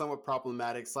guess this is somewhat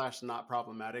problematic slash not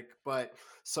problematic. But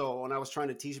so when I was trying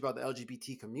to teach about the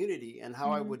LGBT community and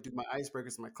how I Hmm. would do my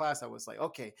icebreakers in my class, I was like,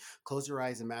 okay, close your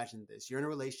eyes. Imagine this. You're in a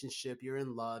relationship. You're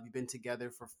in love. You've been together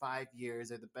for 5 years.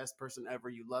 They're the best person ever.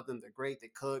 You love them. They're great. They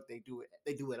cook. They do it.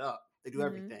 They do it up. They do Hmm.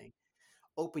 everything.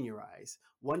 Open your eyes.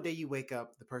 One day you wake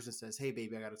up, the person says, "Hey,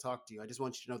 baby, I got to talk to you. I just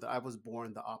want you to know that I was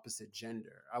born the opposite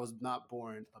gender. I was not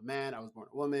born a man, I was born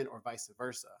a woman, or vice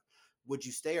versa. Would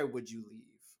you stay or would you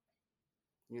leave?"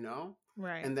 You know?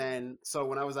 Right. And then, so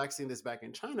when I was asking this back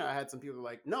in China, I had some people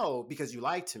like, "No, because you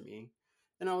lied to me."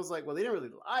 And I was like, "Well, they didn't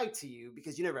really lie to you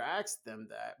because you never asked them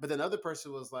that." But then another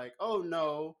person was like, "Oh,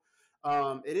 no.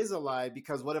 It is a lie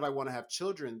because what if I want to have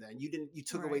children then? You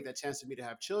took away Right. that chance for me to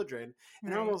have children."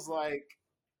 And I Right. was like,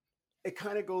 it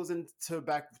kind of goes into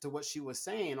back to what she was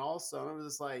saying also. I was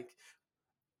just like,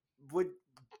 would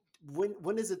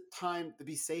when is it time to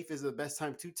be safe is the best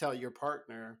time to tell your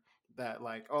partner that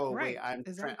like, oh wait, Right. I'm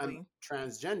Exactly.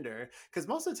 transgender, because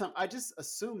most of the time I just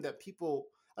assume that people,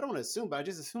 I don't want to assume, but I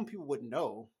just assume people would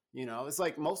know. It's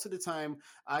like most of the time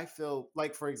I feel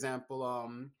like, for example,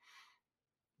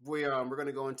 we're going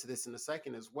to go into this in a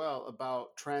second as well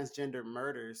about transgender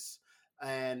murders.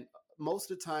 And most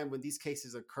of the time when these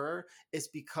cases occur, it's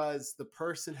because the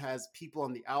person has people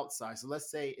on the outside. So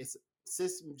let's say it's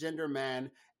cisgender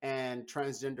man and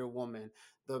transgender woman.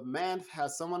 The man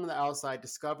has someone on the outside,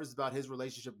 discovers about his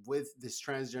relationship with this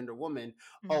transgender woman.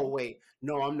 Oh Hmm. wait,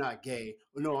 no, I'm not gay,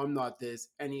 no, I'm not this,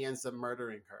 and he ends up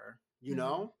murdering her,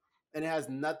 Hmm. and it has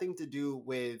nothing to do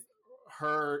with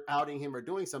her outing him or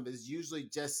doing something. Is usually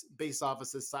just based off of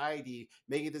society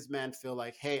making this man feel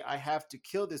like, hey, I have to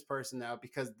kill this person now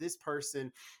because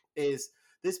is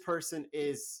this person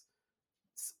is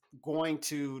going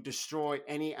to destroy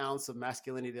any ounce of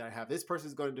masculinity that I have. This person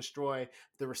is going to destroy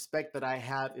the respect that I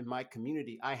have in my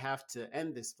community. I have to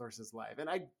end this person's life. And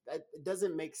it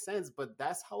doesn't make sense, but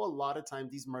that's how a lot of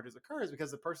times these murders occur, is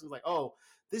because the person's like, oh,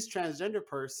 this transgender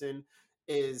person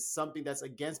is something that's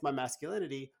against my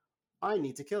masculinity. I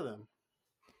need to kill them.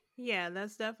 Yeah,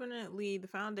 that's definitely the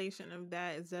foundation of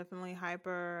that is definitely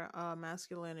hyper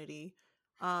masculinity.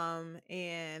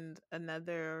 And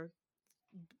another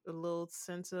a little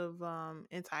sense of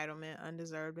entitlement,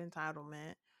 undeserved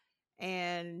entitlement.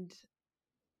 And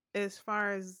as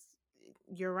far as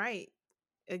you're right,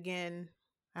 again,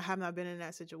 I have not been in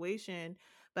that situation,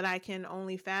 but I can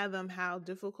only fathom how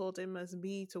difficult it must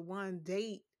be to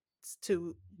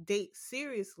to date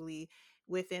seriously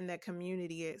within that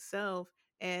community itself,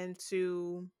 and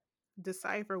to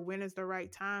decipher when is the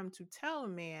right time to tell a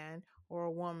man or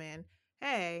a woman,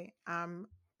 hey, I'm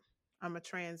a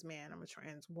trans man, I'm a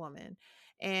trans woman.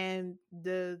 And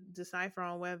the decipher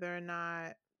on whether or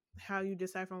not, how you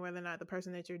decipher on whether or not the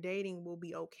person that you're dating will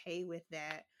be okay with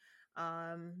that.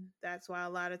 That's why a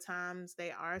lot of times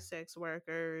they are sex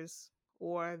workers,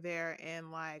 or they're in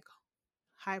like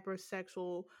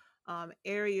hypersexual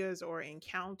areas or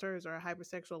encounters or a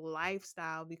hypersexual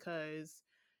lifestyle, because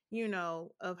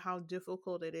of how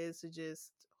difficult it is to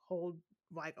just hold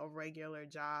like a regular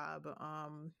job,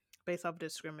 based off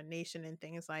discrimination and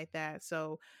things like that.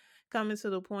 So coming to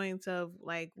the point of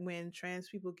like when trans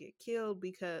people get killed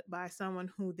because by someone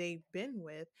who they've been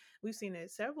with, we've seen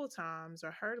it several times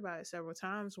or heard about it several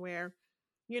times where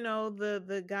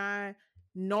the guy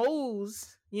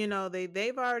knows,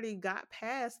 they've already got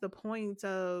past the point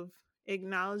of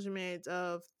acknowledgement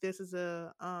of this is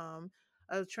a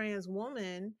trans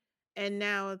woman, and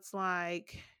now it's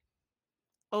like,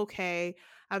 okay,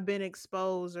 I've been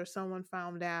exposed or someone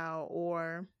found out,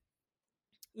 or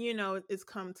it's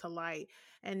come to light,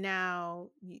 and now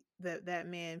that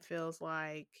man feels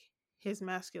like his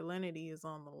masculinity is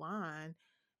on the line.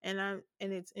 And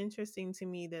it's interesting to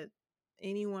me that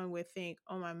anyone would think,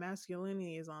 oh, my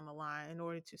masculinity is on the line. In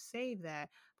order to save that,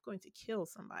 I'm going to kill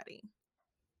somebody.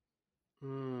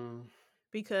 Hmm.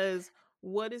 Because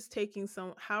what is taking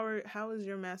some how is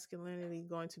your masculinity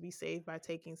going to be saved by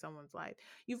taking someone's life?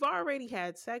 You've already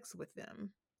had sex with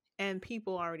them, and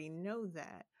people already know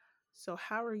that. So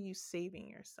how are you saving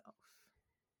yourself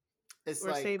It's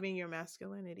or like, saving your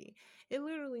masculinity? It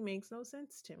literally makes no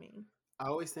sense to me. I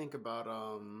always think about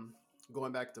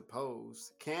going back to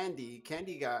Pose. Candy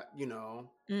got,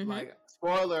 Mhm. like,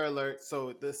 spoiler alert,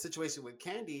 so the situation with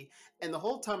Candy, and the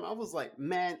whole time I was like,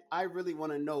 man, I really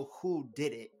want to know who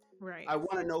did it. Right. I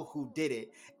want to know who did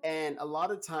it. And a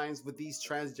lot of times with these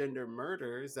transgender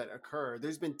murders that occur,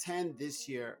 there's been 10 this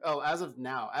year. Oh, as of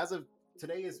now, as of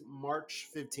today is March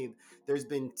 15th, there's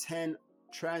been 10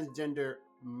 transgender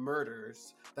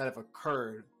murders that have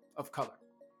occurred of color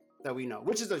that we know,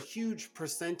 which is a huge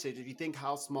percentage if you think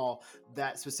how small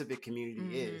that specific community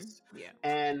Mhm. is. Yeah.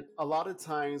 And a lot of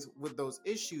times with those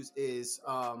issues is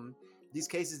these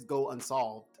cases go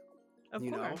unsolved, Of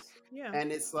you know, course. Yeah.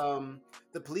 and it's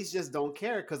the police just don't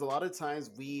care, because a lot of times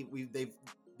they've,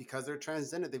 because they're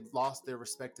transgender, they've lost their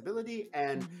respectability,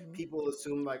 and Mhm. people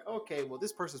assume like, okay, well,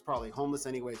 this person's probably homeless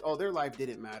anyways, oh, their life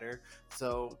didn't matter.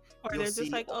 So Or you'll they're just see.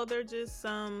 like, oh, they're just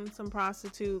some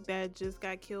prostitute that just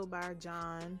got killed by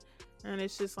John. And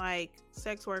it's just like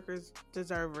sex workers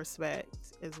deserve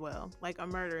respect as well. Like a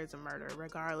murder is a murder,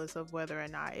 regardless of whether or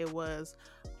not it was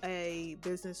a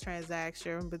business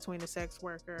transaction between a sex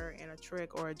worker and a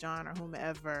trick or a John or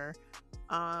whomever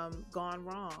gone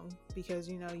wrong. Because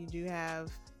you do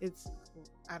have, it's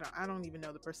I don't even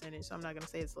know the percentage, so I'm not gonna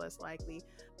say it's less likely,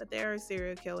 but there are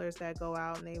serial killers that go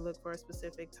out and they look for a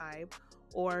specific type,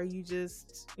 or you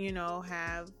just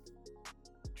have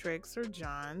tricks or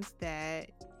johns that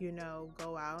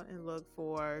go out and look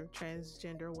for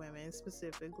transgender women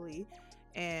specifically,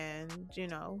 and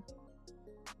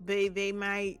they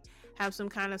might have some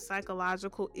kind of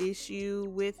psychological issue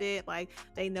with it, like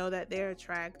they know that they're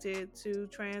attracted to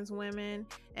trans women,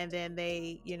 and then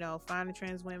they find a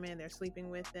trans women, they're sleeping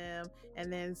with them,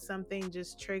 and then something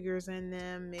just triggers in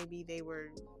them. Maybe they were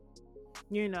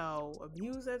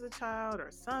abused as a child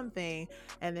or something,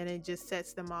 and then it just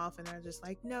sets them off, and they're just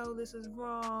like, no, this is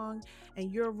wrong,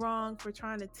 and you're wrong for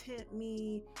trying to tempt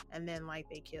me, and then like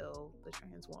they kill the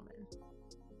trans woman.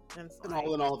 And it's And like,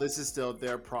 all in all, this is still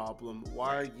their problem.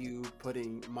 Why are right, you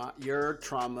putting your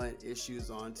trauma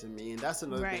issues onto me? And that's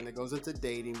another thing right. that goes into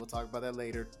dating. We'll talk about that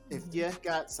later. If Hmm. you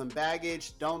got some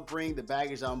baggage, don't bring the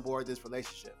baggage on board this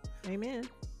relationship. Amen.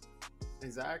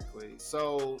 Exactly.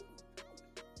 So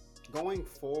going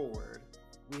forward,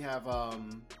 we have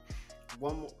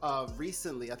one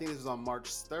recently. I think this was on March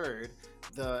 3rd.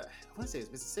 I want to say it's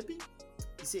Mississippi.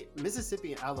 You see,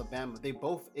 Mississippi and Alabama, they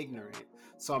both ignorant.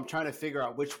 So I'm trying to figure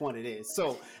out which one it is.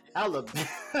 So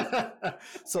Alabama,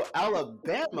 so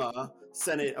Alabama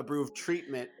Senate approved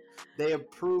treatment. They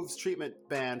approved treatment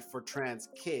ban for trans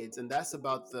kids, and that's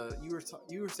about the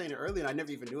you were saying it earlier, and I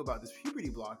never even knew about this puberty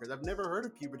blockers. I've never heard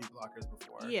of puberty blockers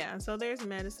before. Yeah, so there's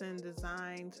medicine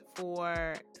designed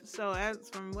for, so as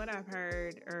from what I've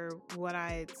heard or what I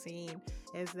had seen,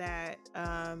 is that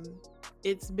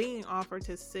it's being offered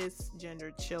to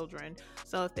cisgender children.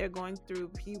 So if they're going through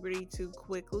puberty too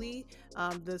quickly,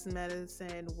 this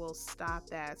medicine will stop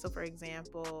that. So for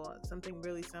example, something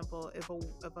really simple, if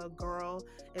a girl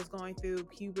is going through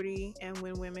puberty, and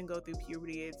when women go through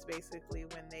puberty, it's basically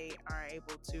when they are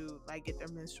able to like get their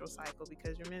menstrual cycle,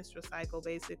 because your menstrual cycle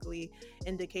basically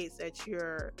indicates that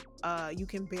you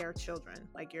can bear children,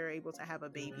 like you're able to have a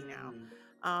baby now.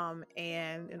 Mm,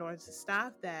 And in order to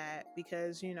stop that,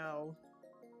 because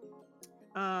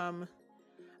um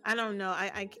I don't know.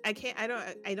 I can't.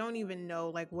 I don't even know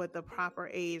like what the proper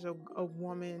age a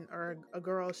woman or a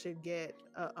girl should get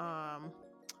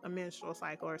a menstrual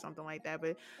cycle or something like that.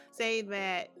 But say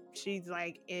that she's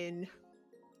like in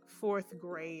fourth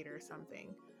grade or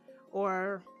something,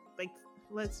 or like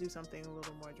let's do something a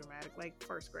little more dramatic, like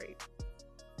first grade,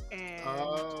 and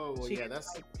oh well, yeah,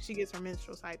 that's she gets her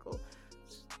menstrual cycle.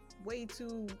 Way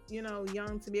too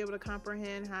young to be able to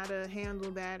comprehend how to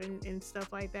handle that, and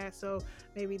stuff like that. So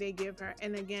maybe they give her,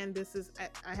 and again, this is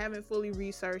I haven't fully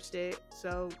researched it,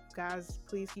 so guys,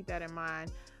 please keep that in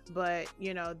mind. But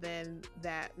then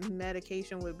that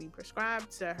medication would be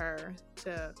prescribed to her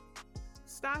to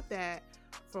stop that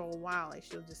for a while. Like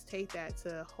she'll just take that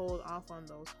to hold off on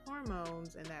those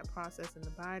hormones and that process in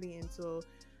the body until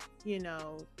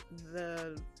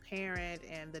the parent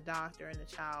and the doctor and the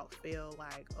child feel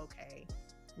like, okay,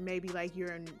 maybe like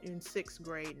you're in sixth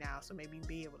grade now, so maybe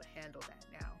be able to handle that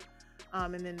now.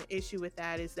 And then the issue with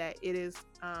that is that it is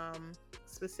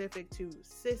specific to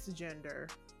cisgender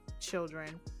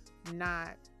children,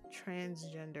 not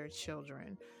transgender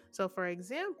children. So for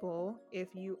example, if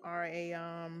you are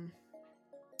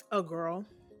a girl,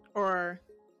 or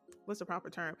what's the proper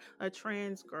term, a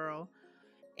trans girl,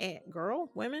 and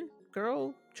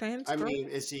trans I girl, mean,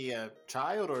 is she a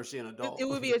child or is she an it adult?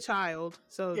 would be a child,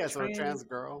 so Yeah, so a trans. trans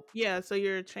girl. Yeah, so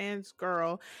you're a trans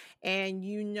girl, and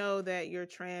you know that you're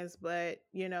trans, but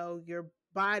your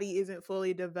body isn't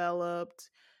fully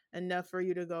developed enough for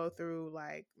you to go through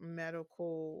like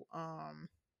medical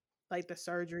like the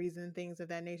surgeries and things of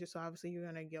that nature. So obviously you're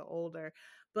gonna get older,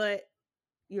 but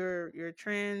you're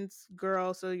trans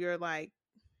girl, so you're like,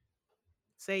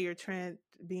 say you're trans,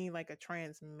 being like a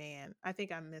trans man. I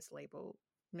think I mislabeled,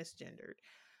 misgendered.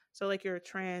 So like you're a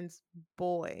trans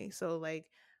boy. So like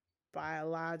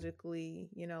biologically,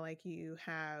 like you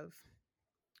have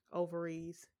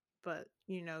ovaries, but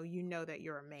you know that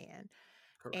you're a man.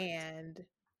 Correct. And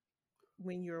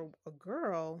when you're a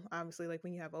girl, obviously, like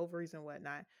when you have ovaries and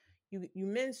whatnot, you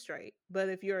menstruate. But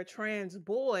if you're a trans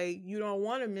boy, you don't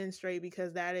want to menstruate,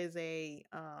 because that is a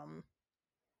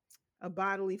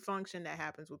bodily function that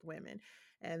happens with women.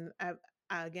 And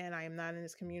again, I am not in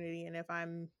this community, and if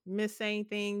I'm miss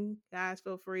anything, guys,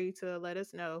 feel free to let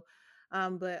us know.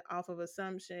 But off of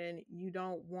assumption, you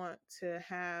don't want to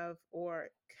have or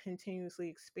continuously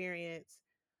experience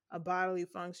a bodily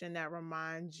function that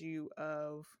reminds you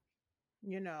of,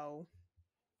 you know,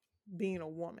 being a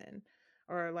woman,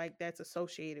 or like that's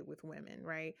associated with women,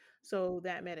 right? So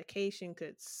that medication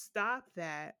could stop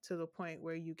that to the point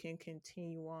where you can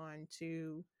continue on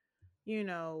to, you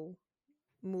know,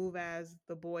 move as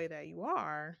the boy that you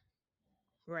are,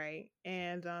 right?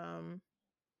 And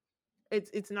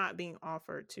it's not being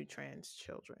offered to trans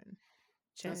children,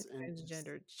 That's interesting.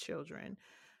 transgender children.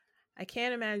 I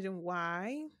can't imagine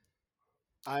why.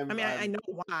 I I'm mean, I I'm know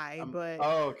why, I'm but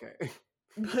oh okay.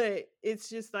 But it's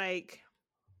just like,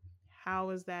 how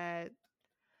is that,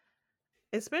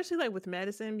 especially like with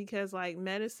medicine, because like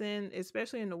medicine,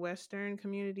 especially in the Western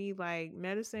community, like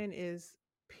medicine is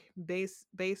based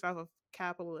off of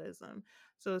capitalism.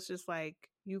 So it's just like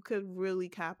you could really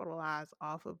capitalize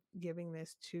off of giving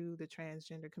this to the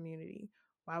transgender community.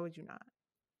 Why would you not?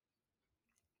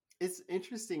 It's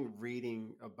interesting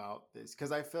reading about this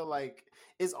because I feel like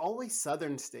it's always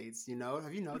southern states, you know?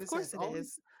 Have you Of noticed that course it's it is.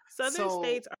 always Southern so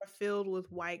states are filled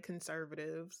with white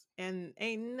conservatives, and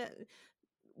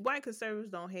white conservatives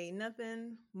don't hate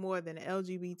nothing more than the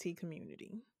LGBT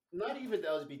community. not even the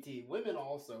LGBT, women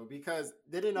also, because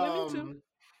didn't Women too.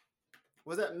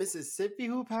 was that Mississippi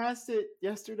who passed it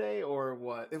yesterday or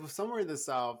what? It was somewhere in the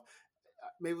South.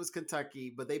 Maybe it was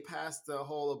Kentucky, but they passed the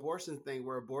whole abortion thing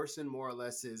where abortion more or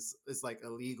less is like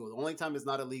illegal. The only time it's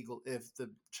not illegal if the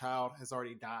child has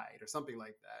already died or something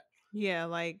like that. Yeah,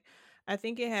 like I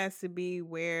think it has to be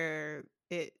where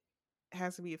it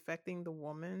has to be affecting the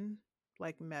woman,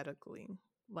 like medically.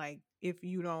 Like if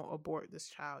you don't abort this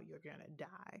child, you're gonna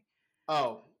die.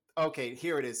 Oh, okay.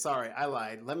 Here it is. Sorry, I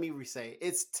lied. Let me re-say.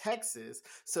 It's Texas.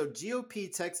 So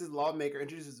GOP Texas lawmaker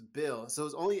introduces a bill. So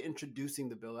it's only introducing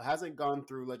the bill. It hasn't gone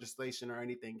through legislation or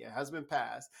anything yet. It hasn't been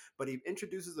passed. But he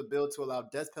introduces a bill to allow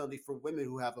death penalty for women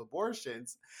who have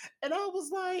abortions. And I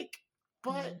was like,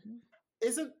 but Hmm.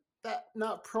 isn't that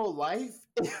not pro-life?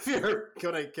 If you're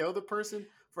gonna kill the person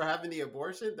for having the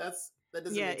abortion, that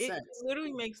doesn't Yeah, make it sense.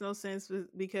 literally makes no sense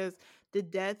because the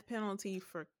death penalty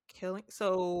for killing,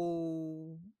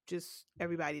 so just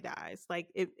everybody dies. Like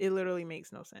it literally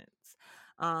makes no sense.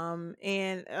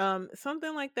 And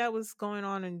something like that was going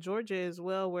on in Georgia as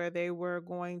well, where they were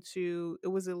going to, it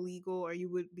was illegal, or you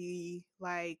would be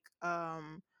like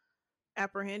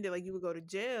apprehended, like you would go to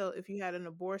jail if you had an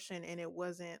abortion and it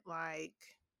wasn't like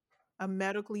a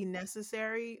medically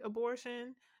necessary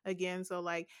abortion. Again, so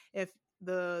like if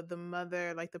the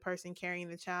mother, like the person carrying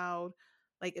the child,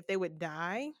 like if they would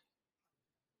die,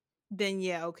 then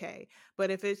yeah, okay.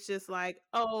 But if it's just like,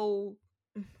 oh,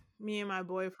 me and my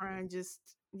boyfriend just,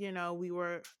 we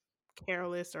were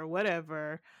careless or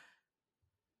whatever,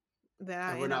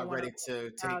 And we're and I not want to ready abort to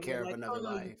the child, take they're care of like, oh another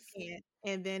no, you life. can't.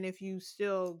 And then if you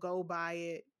still go by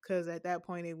it, because at that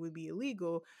point it would be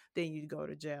illegal, then you'd go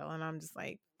to jail. And I'm just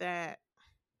like, that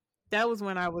was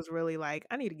when I was really like,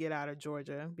 I need to get out of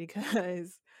Georgia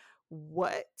because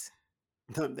what?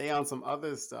 They on some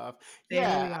other stuff. They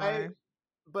Yeah, really I are.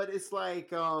 but it's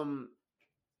like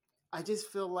I just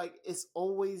feel like it's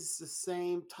always the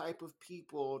same type of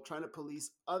people trying to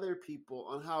police other people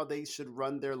on how they should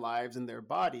run their lives and their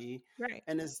body. Right.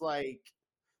 And it's like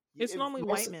It's if normally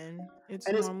white most men. It's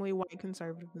and it's normally white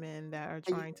conservative men that are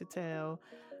and trying to tell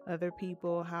other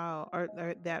people how, or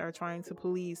that are trying to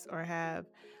police or have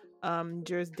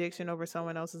jurisdiction over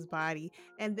someone else's body,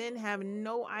 and then have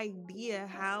no idea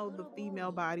how the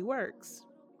female body works.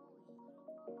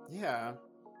 yeah,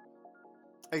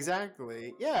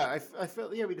 exactly. Yeah, I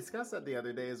feel yeah, we discussed that the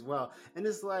other day as well. And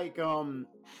it's like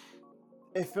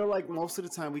I feel like most of the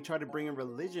time we try to bring in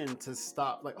religion to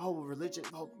stop, like, oh, religion,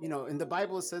 oh, in the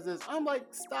Bible it says this. I'm like,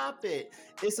 stop it.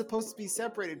 It's supposed to be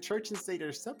separated. Church and state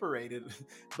are separated.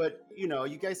 But, you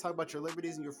guys talk about your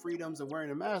liberties and your freedoms and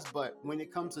wearing a mask. But when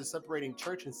it comes to separating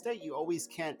church and state, you always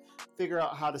can't figure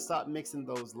out how to stop mixing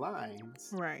those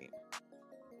lines. Right.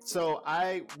 So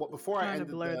before I Trying to ended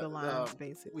blur the the lines, we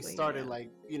basically. started Yeah.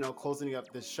 like closing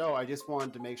up this show. I just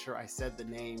wanted to make sure I said the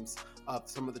names of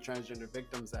some of the transgender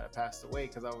victims that have passed away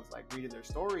because I was like reading their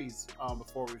stories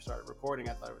before we started recording.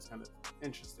 I thought it was kind of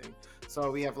interesting.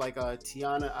 So we have like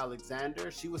Tiana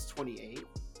Alexander. She was 28.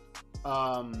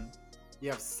 You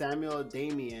have Samuel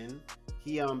Damien.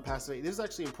 He passed away. This was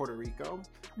actually in Puerto Rico.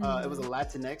 It was a Hmm.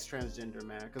 Latinx transgender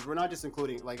man because we're not just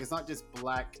including, like, it's not just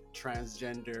black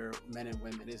transgender men and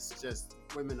women. It's just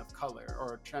women of color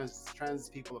or trans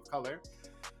people of color.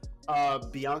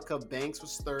 Bianca Banks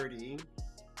was 30.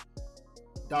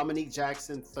 Dominique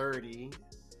Jackson 30.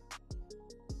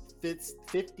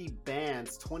 50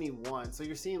 bands 21. So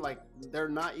you're seeing like they're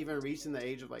not even reaching the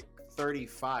age of like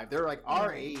 35. They're like our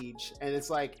Right. age, and it's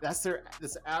like that's the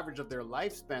average of their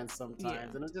lifespan sometimes.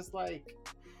 Yeah. And it's just like,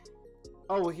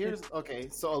 oh, It, here's okay.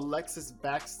 So Alexis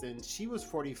Baxton, she was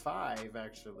 45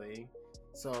 actually.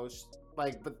 So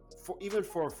like, but even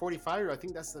for a 45-year-old, I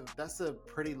think that's a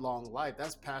pretty long life.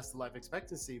 That's past the life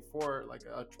expectancy for like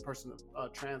a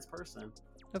trans person.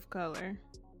 of color.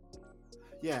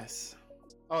 Yes.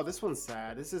 Oh, this one's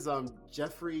sad. This is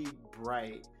Jeffrey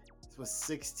Bright. This was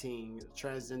 16, a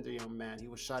transgender young man. He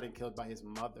was shot and killed by his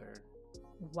mother.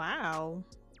 Wow.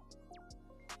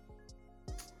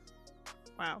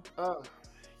 Wow. Oh,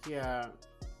 yeah.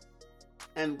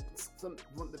 And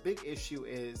the big issue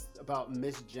is about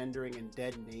misgendering and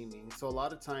dead naming. So a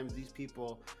lot of times these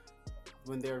people,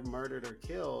 when they're murdered or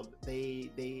killed,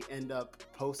 they end up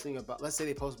posting about. Let's say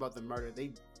they post about the murder.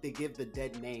 They give the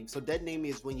dead name. So dead name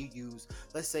is when you use.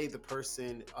 Let's say the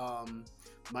person.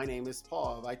 My name is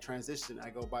Paul. If I transition, I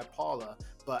go by Paula.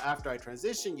 But after I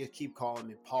transition, you keep calling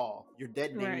me Paul. You're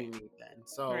dead Right. naming me then.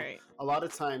 So Right. a lot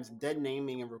of times, dead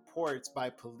naming and reports by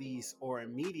police or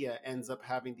in media ends up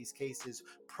having these cases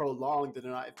prolonged, and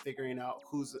they're not figuring out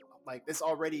who's like. There's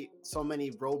already so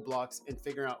many roadblocks in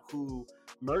figuring out who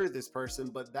murder this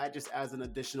person, but that just adds an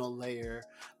additional layer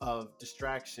of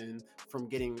distraction from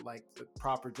getting like the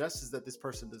proper justice that this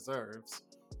person deserves.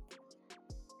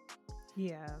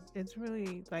 Yeah, it's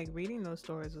really like reading those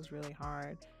stories was really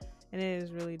hard, and it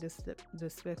is really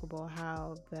despicable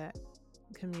how that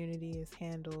community is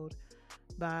handled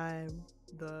by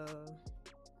the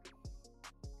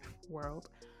world.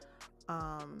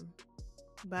 Um,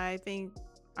 but I think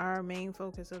our main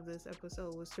focus of this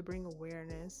episode was to bring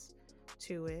awareness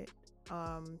to it,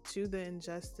 to the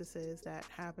injustices that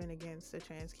happen against the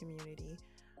trans community.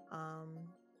 Um,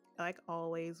 like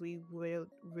always, we will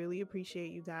really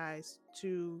appreciate you guys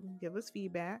to give us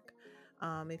feedback.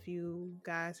 If you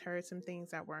guys heard some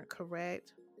things that weren't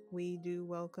correct, we do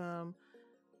welcome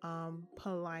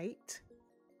polite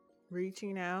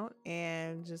reaching out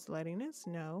and just letting us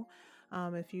know.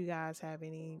 If you guys have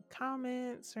any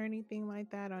comments or anything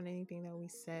like that on anything that we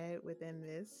said within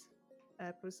this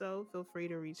episode, feel free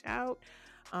to reach out.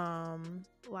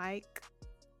 Like,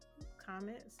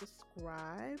 comment,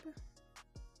 subscribe.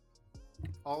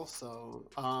 Also,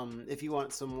 if you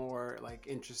want some more like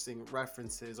interesting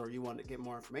references or you want to get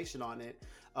more information on it,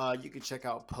 you can check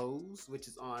out Pose, which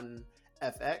is on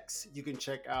FX. You can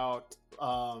check out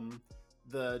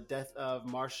the death of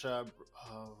Marsha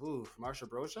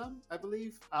Broja, I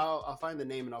believe. I'll find the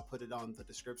name and I'll put it on the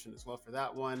description as well for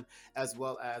that one, as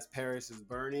well as Paris is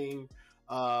Burning.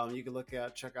 You can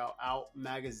check out Out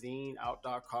Magazine,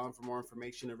 out.com for more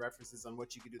information and references on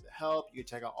what you can do to help. You can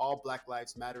check out All Black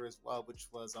Lives Matter as well,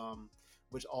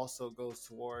 which also goes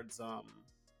towards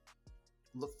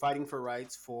fighting for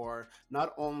rights for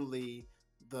not only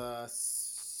the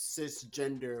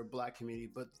cisgender Black community,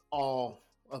 but all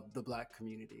of the Black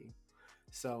community.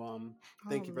 So All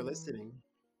thank you of for them. listening.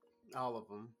 All of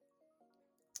them.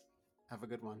 Have a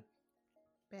good one.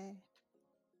 Bye.